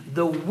believe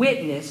the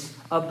witness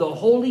of the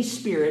Holy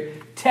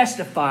Spirit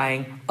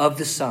testifying of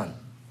the Son.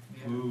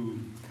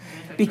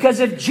 Because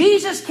if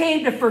Jesus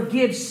came to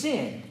forgive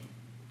sin,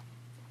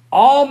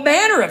 all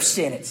manner of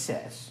sin, it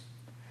says,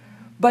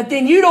 but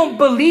then you don't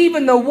believe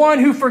in the one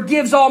who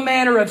forgives all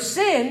manner of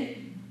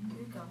sin,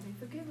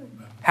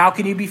 how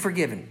can you be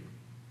forgiven?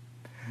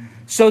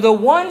 So the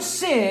one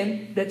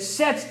sin that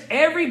sets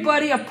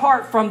everybody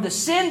apart from the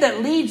sin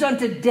that leads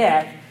unto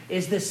death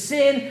is the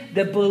sin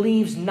that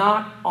believes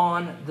not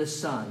on the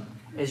Son,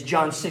 as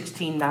John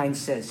 16:9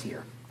 says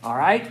here. All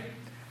right?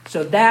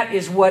 So that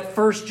is what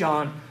 1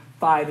 John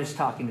 5 is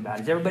talking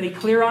about. Is everybody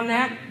clear on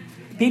that?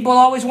 People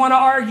always want to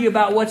argue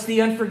about what's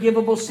the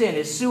unforgivable sin.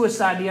 Is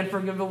suicide the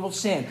unforgivable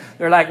sin?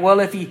 They're like, well,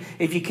 if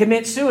you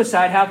commit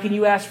suicide, how can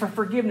you ask for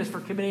forgiveness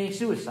for committing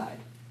suicide?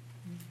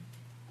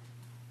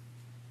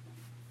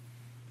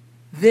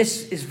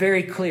 This is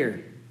very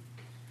clear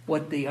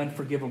what the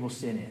unforgivable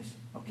sin is.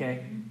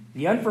 Okay?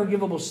 The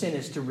unforgivable sin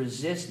is to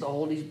resist the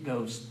Holy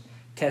Ghost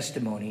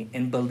testimony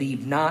and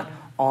believe not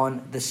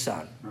on the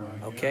Son.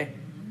 Okay?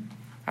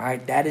 All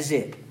right, that is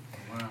it.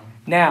 Wow.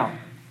 Now,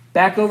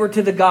 back over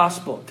to the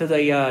gospel, to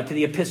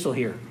the epistle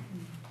here.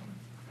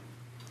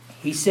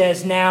 He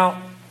says,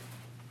 now,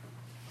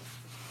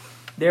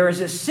 there is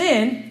a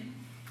sin.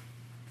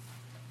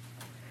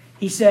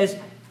 He says,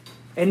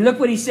 and look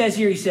what he says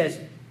here. He says,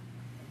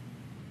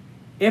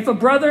 if a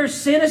brother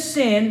sin a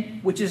sin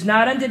which is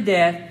not unto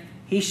death,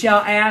 he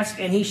shall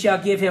ask, and he shall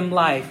give him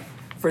life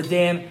for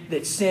them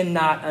that sin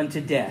not unto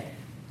death.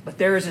 But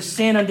there is a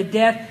sin unto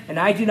death, and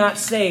I do not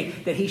say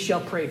that he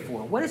shall pray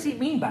for. What does he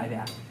mean by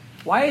that?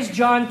 Why is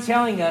John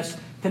telling us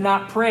to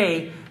not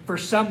pray for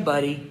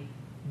somebody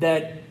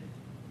that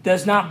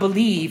does not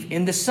believe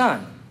in the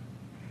Son?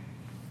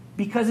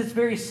 Because it's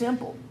very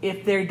simple.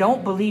 If they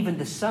don't believe in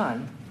the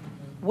Son,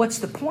 what's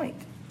the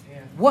point?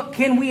 What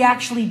can we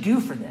actually do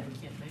for them?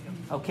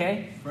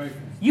 Okay? Right.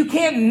 You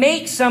can't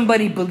make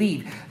somebody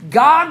believe.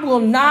 God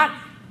will not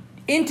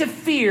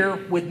interfere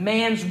with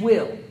man's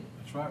will.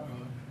 That's right, brother.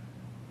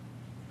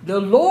 The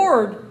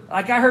Lord,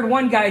 like I heard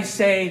one guy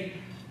say,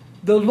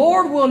 the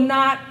Lord will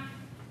not,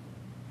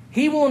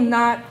 He will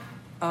not,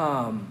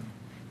 I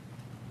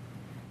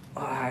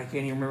can't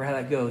even remember how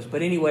that goes.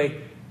 But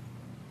anyway,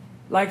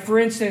 like for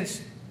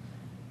instance,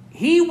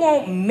 He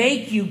won't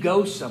make you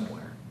go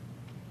somewhere,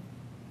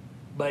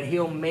 but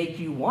He'll make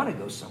you want to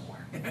go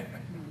somewhere.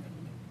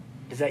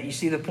 Is that, you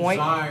see the point?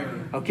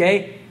 Desire.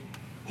 Okay?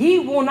 He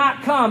will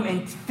not come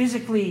and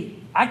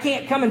physically, I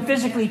can't come and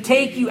physically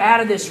take you out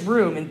of this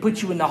room and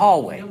put you in the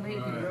hallway.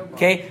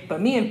 Okay?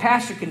 But me and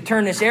Pastor can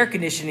turn this air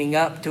conditioning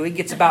up till it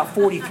gets about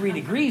 43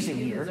 degrees in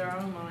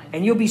here.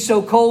 And you'll be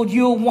so cold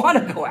you'll want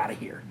to go out of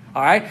here.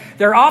 All right?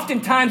 There are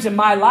often times in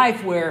my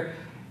life where,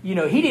 He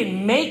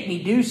didn't make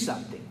me do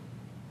something,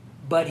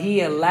 but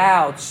He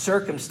allowed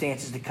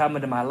circumstances to come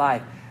into my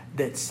life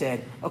that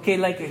said, okay,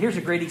 like here's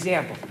a great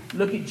example.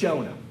 Look at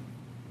Jonah.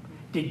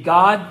 Did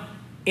God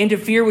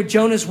interfere with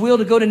Jonah's will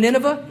to go to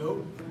Nineveh?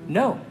 Nope.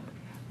 No.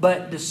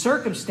 But the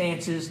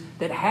circumstances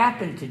that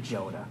happened to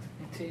Jonah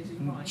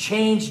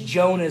changed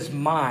Jonah's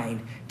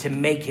mind to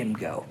make him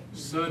go.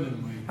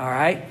 Suddenly. All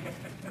right?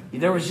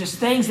 There was just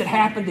things that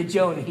happened to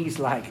Jonah. He's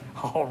like,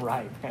 all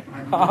right,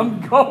 man,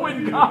 I'm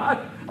going,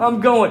 God. I'm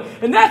going.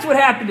 And that's what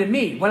happened to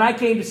me when I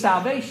came to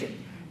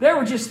salvation. There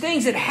were just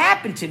things that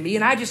happened to me,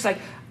 and I just like,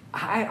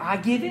 I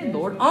give in,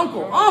 Lord.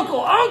 Uncle.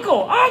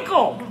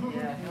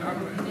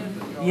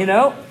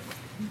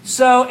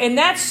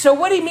 So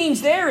what he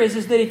means there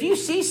is that if you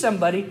see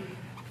somebody,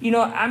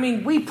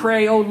 we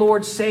pray, oh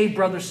Lord, save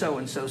brother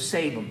so-and-so,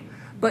 save him.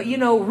 But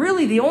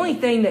really the only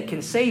thing that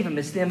can save him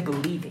is them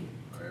believing.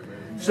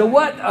 So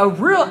what a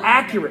real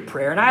accurate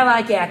prayer, and I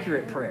like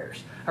accurate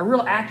prayers, a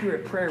real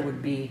accurate prayer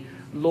would be,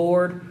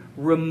 Lord,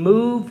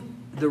 remove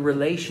the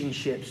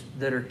relationships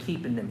that are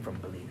keeping them from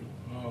believing.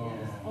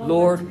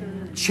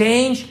 Lord,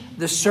 change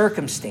the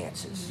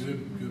circumstances.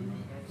 Good.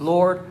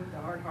 Lord,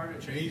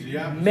 Change the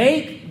atmosphere.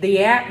 make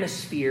the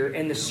atmosphere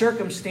and the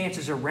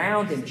circumstances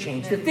around them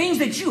change. The things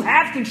that you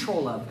have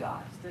control of,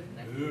 God.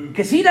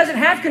 Because He doesn't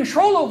have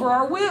control over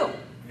our will.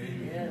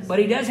 But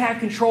He does have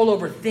control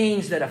over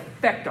things that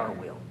affect our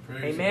will.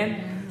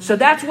 Amen? So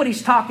that's what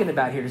he's talking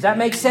about here. Does that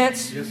make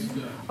sense? Yes, it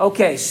does.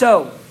 Okay,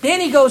 so then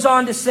he goes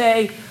on to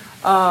say,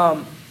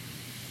 all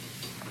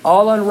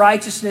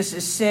unrighteousness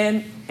is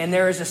sin, and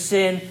there is a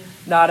sin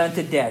not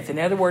unto death. In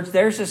other words,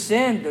 there's a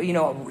sin.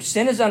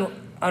 Sin is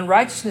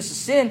unrighteousness is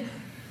sin.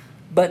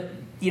 But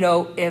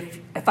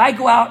if I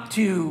go out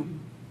to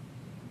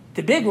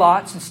Big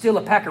Lots and steal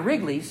a pack of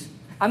Wrigley's,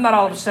 I'm not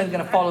all of a sudden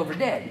going to fall over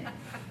dead.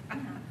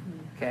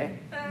 Okay.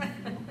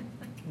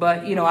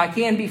 But, I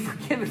can be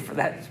forgiven for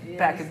that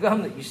pack of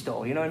gum that you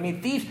stole. You know what I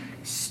mean?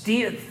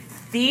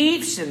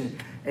 Thieves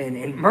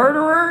and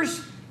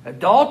murderers,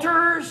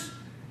 adulterers,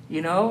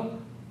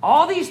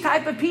 all these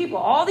type of people,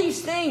 all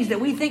these things that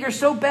we think are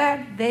so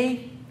bad,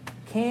 they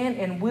can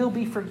and will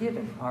be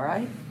forgiven. All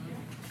right?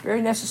 It's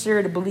very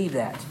necessary to believe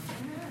that.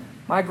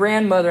 My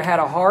grandmother had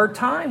a hard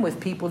time with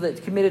people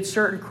that committed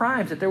certain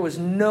crimes that there was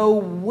no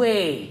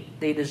way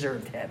they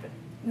deserved heaven.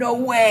 No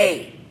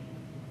way.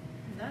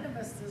 None of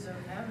us deserve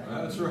heaven.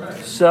 That's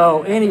right.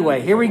 So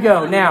anyway, here we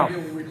go. Now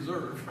We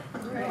deserve.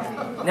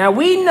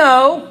 we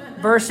know,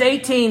 verse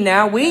 18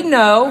 now, we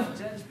know,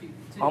 Judge people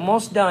too.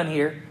 almost done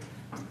here.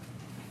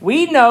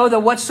 We know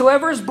that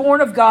whatsoever is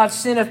born of God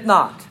sinneth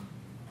not.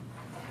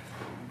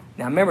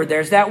 Now remember,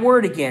 there's that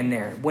word again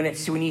there. When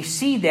you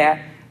see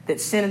that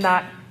sinneth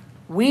not,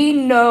 we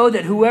know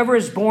that whoever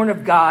is born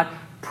of God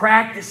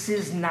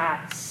practices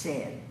not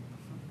sin.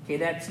 Okay,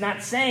 that's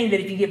not saying that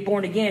if you get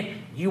born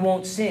again, you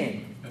won't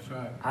sin. That's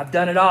right. I've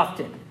done it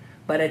often.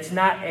 But it's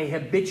not a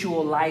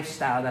habitual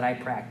lifestyle that I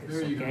practice.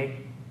 There you Okay?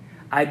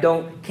 I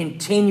don't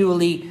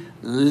continually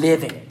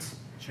live in it.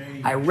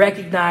 Change. I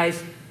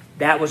recognize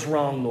that was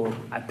wrong, Lord.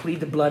 I plead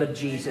the blood of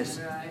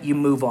Jesus. You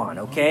move on,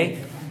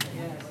 okay?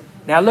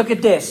 Now look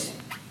at this.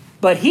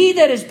 But he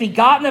that is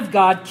begotten of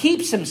God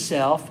keeps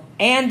himself,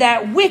 and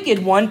that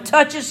wicked one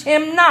touches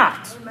him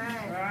not.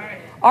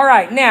 Amen. All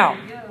right, now,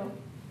 There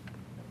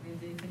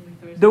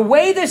you go. the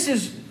way this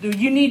is,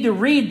 you need to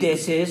read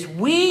this is,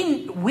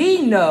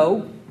 we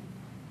know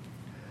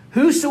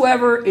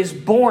whosoever is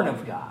born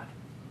of God.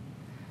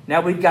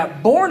 Now we've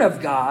got born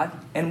of God,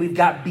 and we've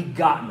got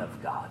begotten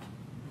of God.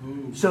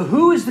 Ooh. So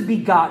who is the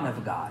begotten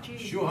of God?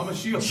 Sure, how much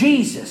shield?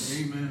 Jesus.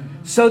 Amen.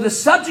 So the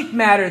subject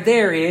matter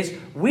there is,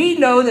 we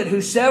know that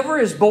whosoever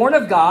is born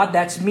of God,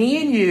 that's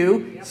me and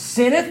you,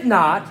 sinneth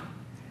not.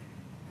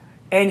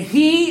 And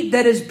he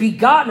that is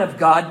begotten of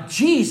God,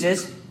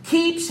 Jesus,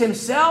 keeps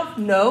himself.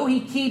 No,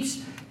 he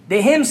keeps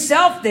the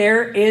himself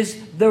there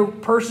is the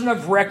person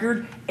of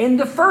record in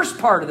the first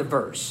part of the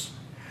verse.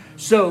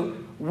 So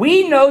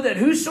we know that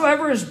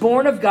whosoever is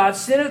born of God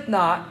sinneth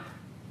not,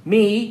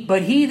 me,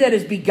 but he that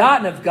is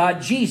begotten of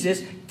God,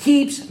 Jesus,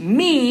 keeps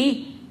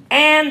me,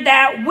 and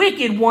that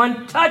wicked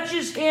one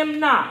touches him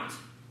not.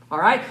 All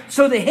right?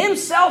 So the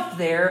himself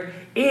there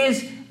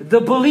is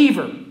the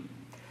believer.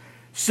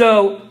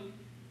 So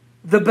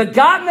the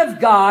begotten of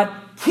God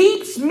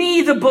keeps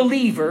me, the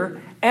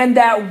believer, and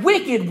that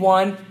wicked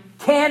one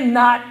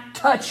cannot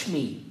touch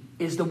me,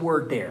 is the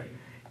word there.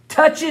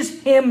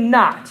 Touches him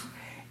not.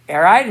 All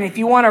right? And if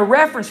you want a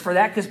reference for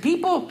that, because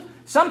people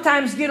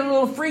sometimes get a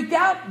little freaked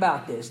out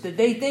about this, that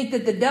they think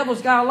that the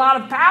devil's got a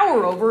lot of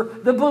power over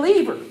the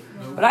believer.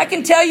 But I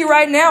can tell you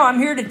right now, I'm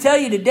here to tell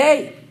you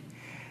today,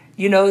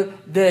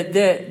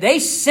 they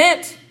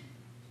sent,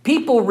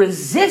 people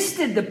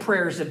resisted the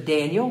prayers of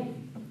Daniel,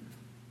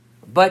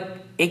 but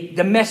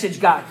the message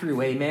got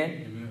through,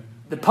 amen?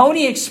 The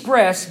Pony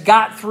Express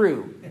got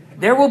through.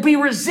 There will be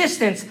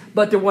resistance,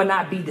 but there will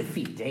not be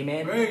defeat,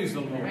 amen? Praise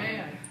the Lord.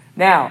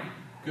 Now,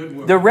 Good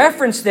word. the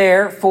reference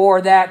there for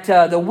that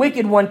the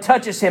wicked one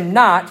touches him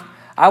not,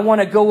 I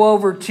want to go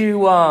over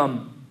to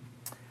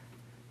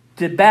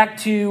back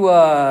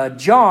to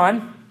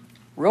John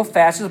real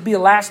fast. This will be the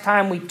last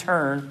time we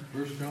turn.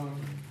 First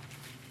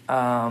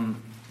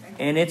John.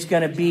 And it's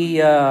going to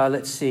be,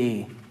 let's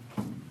see.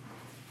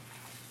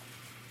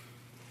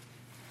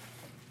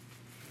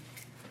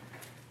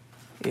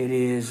 It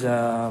is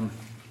John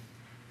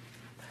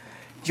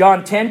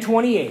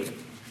 10:28.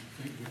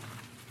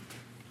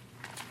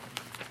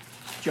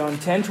 John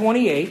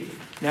 10:28.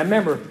 Now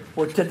remember,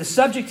 the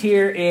subject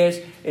here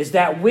is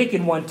that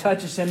wicked one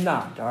touches him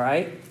not. All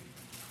right.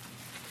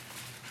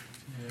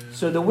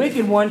 So the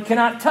wicked one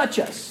cannot touch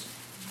us.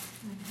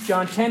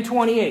 John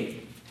 10:28.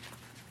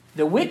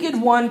 The wicked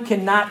one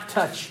cannot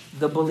touch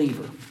the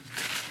believer.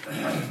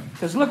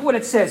 Because look what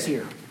it says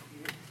here.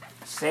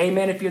 Say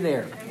amen if you're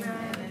there.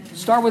 Amen.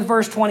 Start with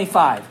verse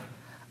 25.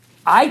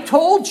 I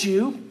told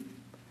you,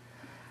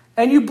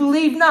 and you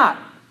believe not.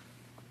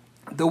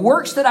 The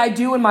works that I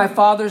do in my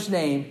Father's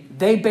name,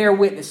 they bear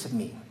witness of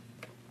me.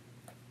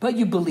 But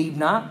you believe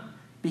not,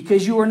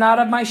 because you are not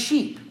of my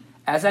sheep,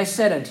 as I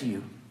said unto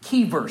you.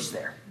 Key verse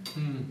there.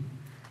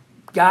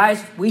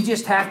 Guys, we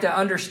just have to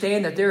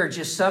understand that there are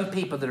just some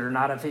people that are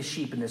not of his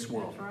sheep in this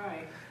world. That's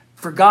right.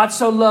 For God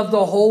so loved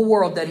the whole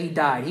world that he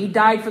died. He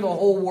died for the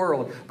whole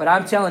world. But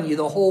I'm telling you,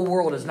 the whole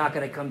world is not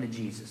going to come to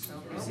Jesus.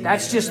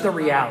 That's just the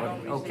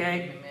reality,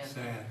 okay?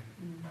 Sad.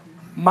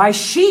 My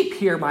sheep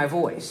hear my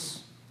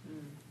voice,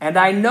 and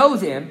I know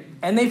them,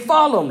 and they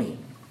follow me.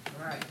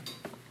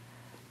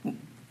 Right.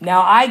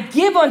 Now I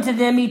give unto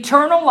them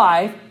eternal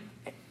life,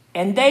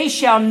 and they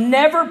shall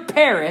never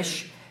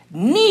perish,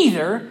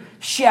 neither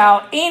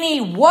shall any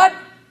what?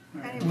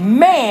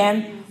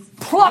 Man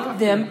pluck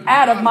them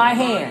out of my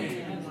hand.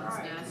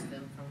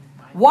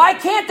 Why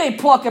can't they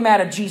pluck them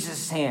out of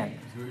Jesus' hand?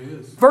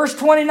 Verse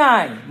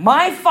 29,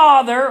 my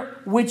Father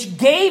which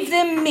gave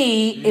them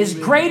me is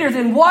greater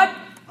than what?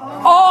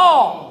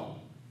 All.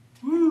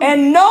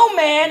 And no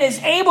man is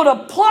able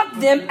to pluck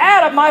them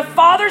out of my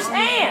Father's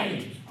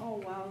hand.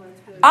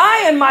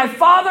 I and my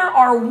Father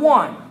are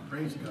one.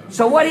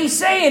 So what he's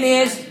saying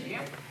is,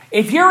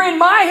 if you're in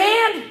my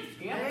hand,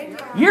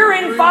 you're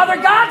in Father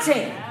God's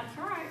hand.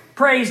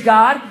 Praise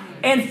God.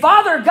 And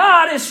Father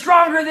God is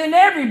stronger than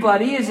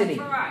everybody, isn't he?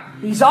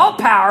 He's all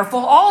powerful,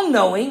 all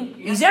knowing.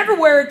 He's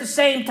everywhere at the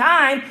same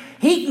time.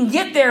 He can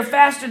get there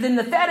faster than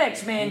the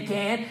FedEx man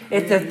can.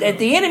 If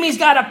the enemy's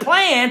got a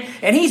plan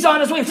and he's on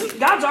his way,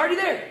 God's already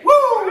there.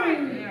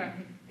 Woo!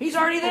 He's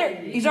already there.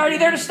 He's already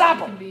there to stop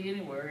him. Be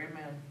anywhere,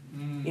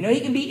 amen. You know,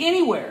 he can be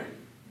anywhere.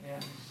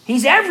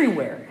 He's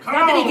everywhere. It's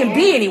not that he can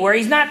be anywhere.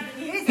 He's not.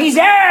 He's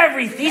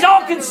everything. He's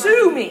all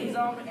consuming. He's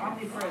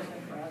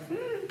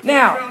omnipresent.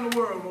 Now, Around the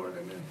world, Lord.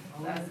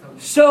 Amen.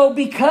 so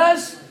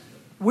because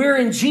we're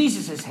in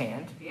Jesus'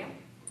 hand,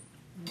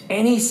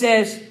 and he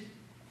says,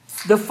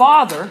 the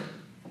Father,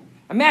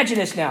 imagine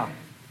this now.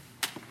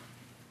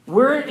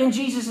 We're in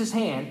Jesus'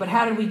 hand, but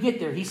how did we get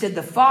there? He said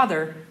the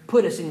Father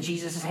put us in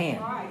Jesus'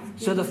 hand.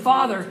 So the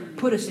Father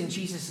put us in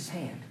Jesus'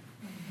 hand.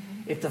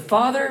 If the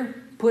Father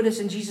put us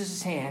in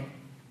Jesus' hand,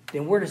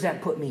 then where does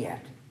that put me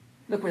at?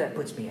 Look where that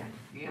puts me at.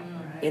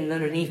 In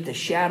underneath the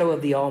shadow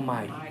of the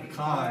Almighty.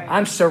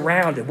 I'm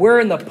surrounded. We're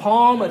in the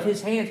palm of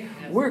his hands.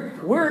 We're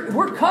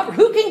covered.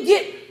 Who can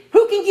get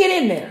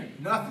in there?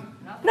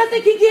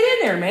 Nothing can get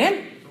in there,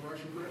 man.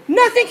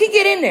 Nothing can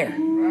get in there.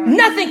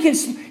 Nothing can.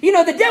 You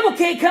know, the devil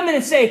can't come in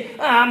and say,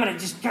 I'm going to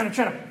just kind of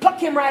try to pluck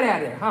him right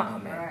out of there.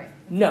 Man.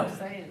 No.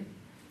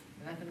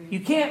 You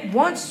can't.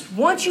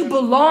 Once you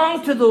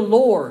belong to the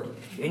Lord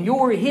and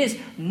you're his,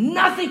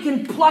 nothing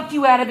can pluck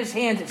you out of his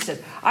hands, it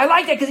says. I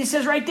like that because he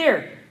says right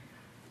there,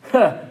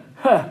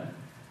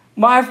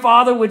 my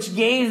Father which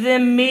gave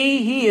them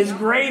me, he is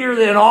greater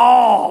than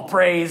all.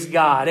 Praise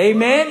God.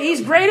 Amen.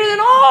 He's greater than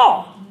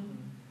all.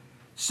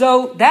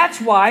 So that's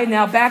why,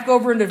 now back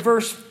over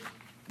into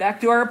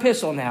back to our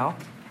epistle now.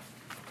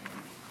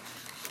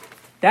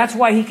 That's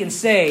why he can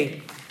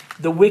say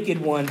the wicked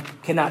one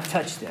cannot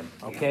touch them.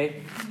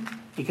 Okay?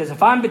 Because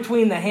if I'm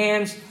between the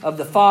hands of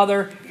the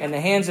Father and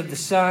the hands of the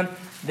Son,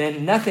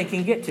 then nothing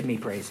can get to me,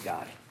 praise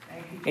God.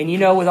 And you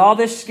know, with all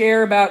this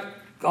scare about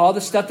all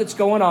the stuff that's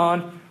going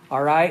on,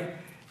 all right,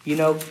 you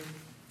know,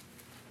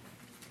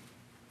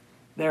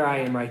 there I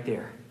am right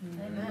there.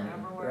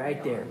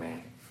 Right there,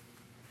 man.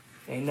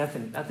 Ain't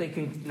nothing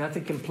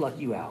can pluck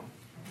you out.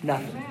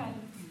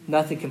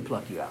 Nothing can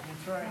pluck you out.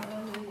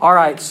 All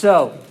right,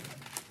 so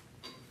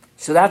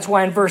that's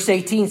why in verse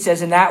 18 it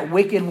says, and that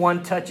wicked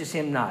one touches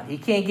him not. He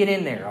can't get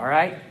in there, all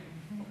right?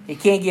 He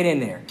can't get in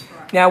there.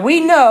 Now we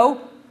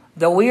know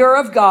that we are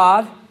of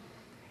God,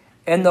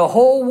 and the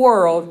whole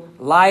world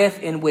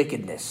lieth in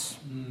wickedness.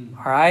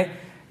 All right?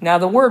 Now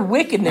the word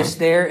wickedness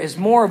there is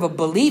more of a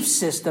belief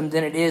system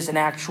than it is an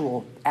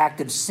actual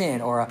act of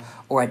sin or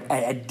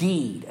a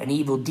deed, an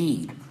evil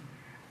deed.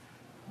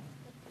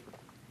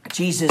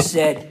 Jesus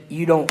said,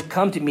 you don't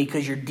come to me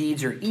because your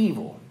deeds are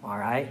evil, all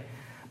right?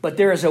 But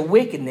there is a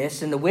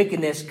wickedness, and the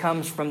wickedness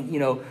comes from, you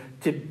know,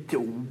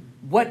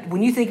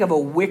 when you think of a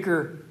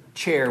wicker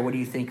chair, what do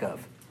you think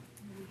of?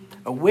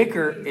 A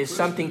wicker is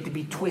something to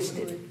be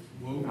twisted,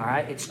 all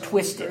right? It's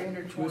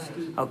twisted.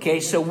 Okay,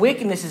 so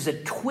wickedness is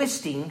a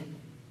twisting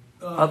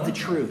of the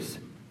truth.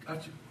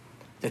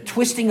 The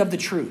twisting of the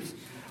truth.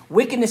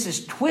 Wickedness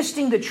is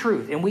twisting the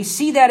truth, and we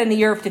see that in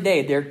the earth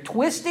today. They're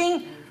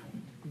twisting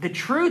the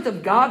truth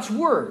of God's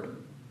word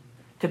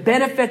to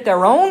benefit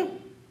their own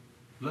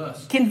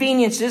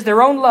conveniences,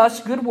 their own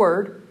lust, good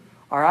word,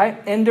 all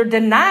right? And they're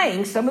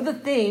denying some of the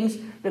things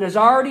that has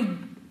already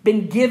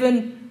been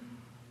given.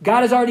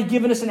 God has already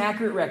given us an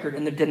accurate record,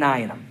 and they're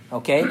denying them,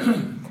 okay?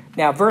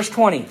 Now, verse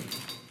 20.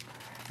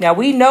 Now,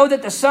 we know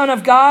that the Son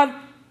of God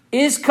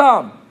is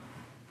come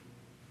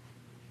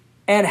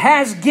and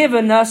has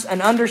given us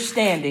an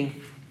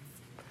understanding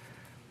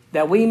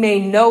that we may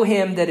know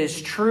him that is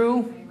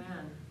true,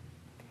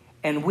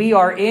 and we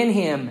are in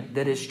him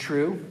that is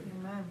true,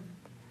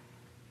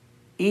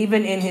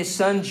 even in his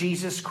Son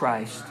Jesus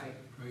Christ.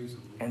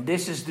 And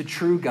this is the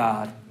true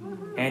God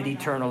and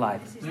eternal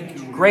life.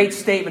 Great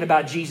statement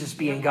about Jesus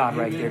being God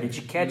right there. Did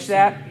you catch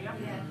that?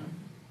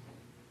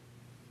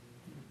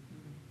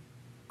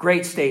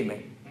 Great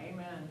statement.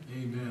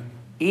 Amen.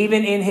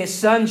 Even in his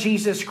Son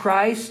Jesus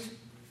Christ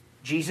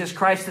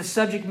the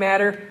subject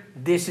matter,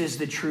 this is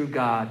the true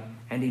God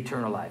and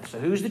eternal life. So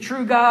who's the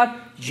true God?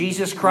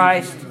 Jesus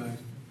Christ.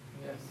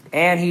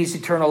 And he's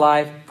eternal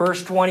life.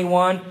 Verse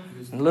 21,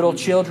 little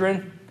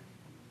children,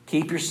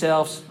 keep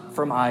yourselves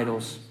from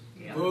idols.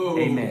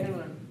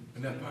 Amen.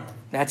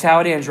 That's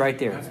how it ends right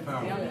there.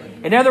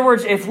 In other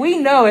words, if we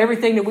know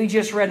everything that we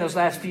just read in those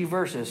last few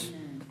verses,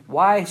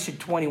 why should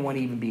 21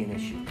 even be an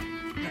issue?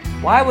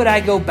 Why would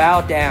I go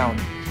bow down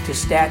to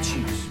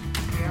statues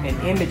and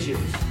images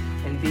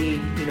and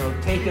be,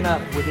 taken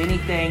up with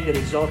anything that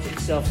exalts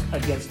itself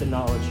against the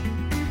knowledge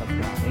of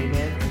God?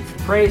 Amen.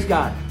 Praise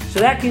God. So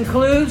that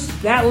concludes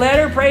that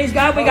letter. Praise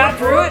God, we got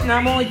through it, and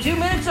I'm only 2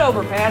 minutes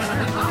over, Pastor.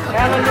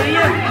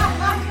 Hallelujah.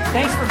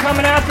 Thanks for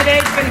coming out today.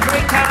 It's been a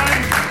great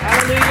time.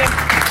 Hallelujah.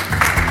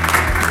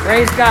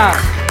 Praise God.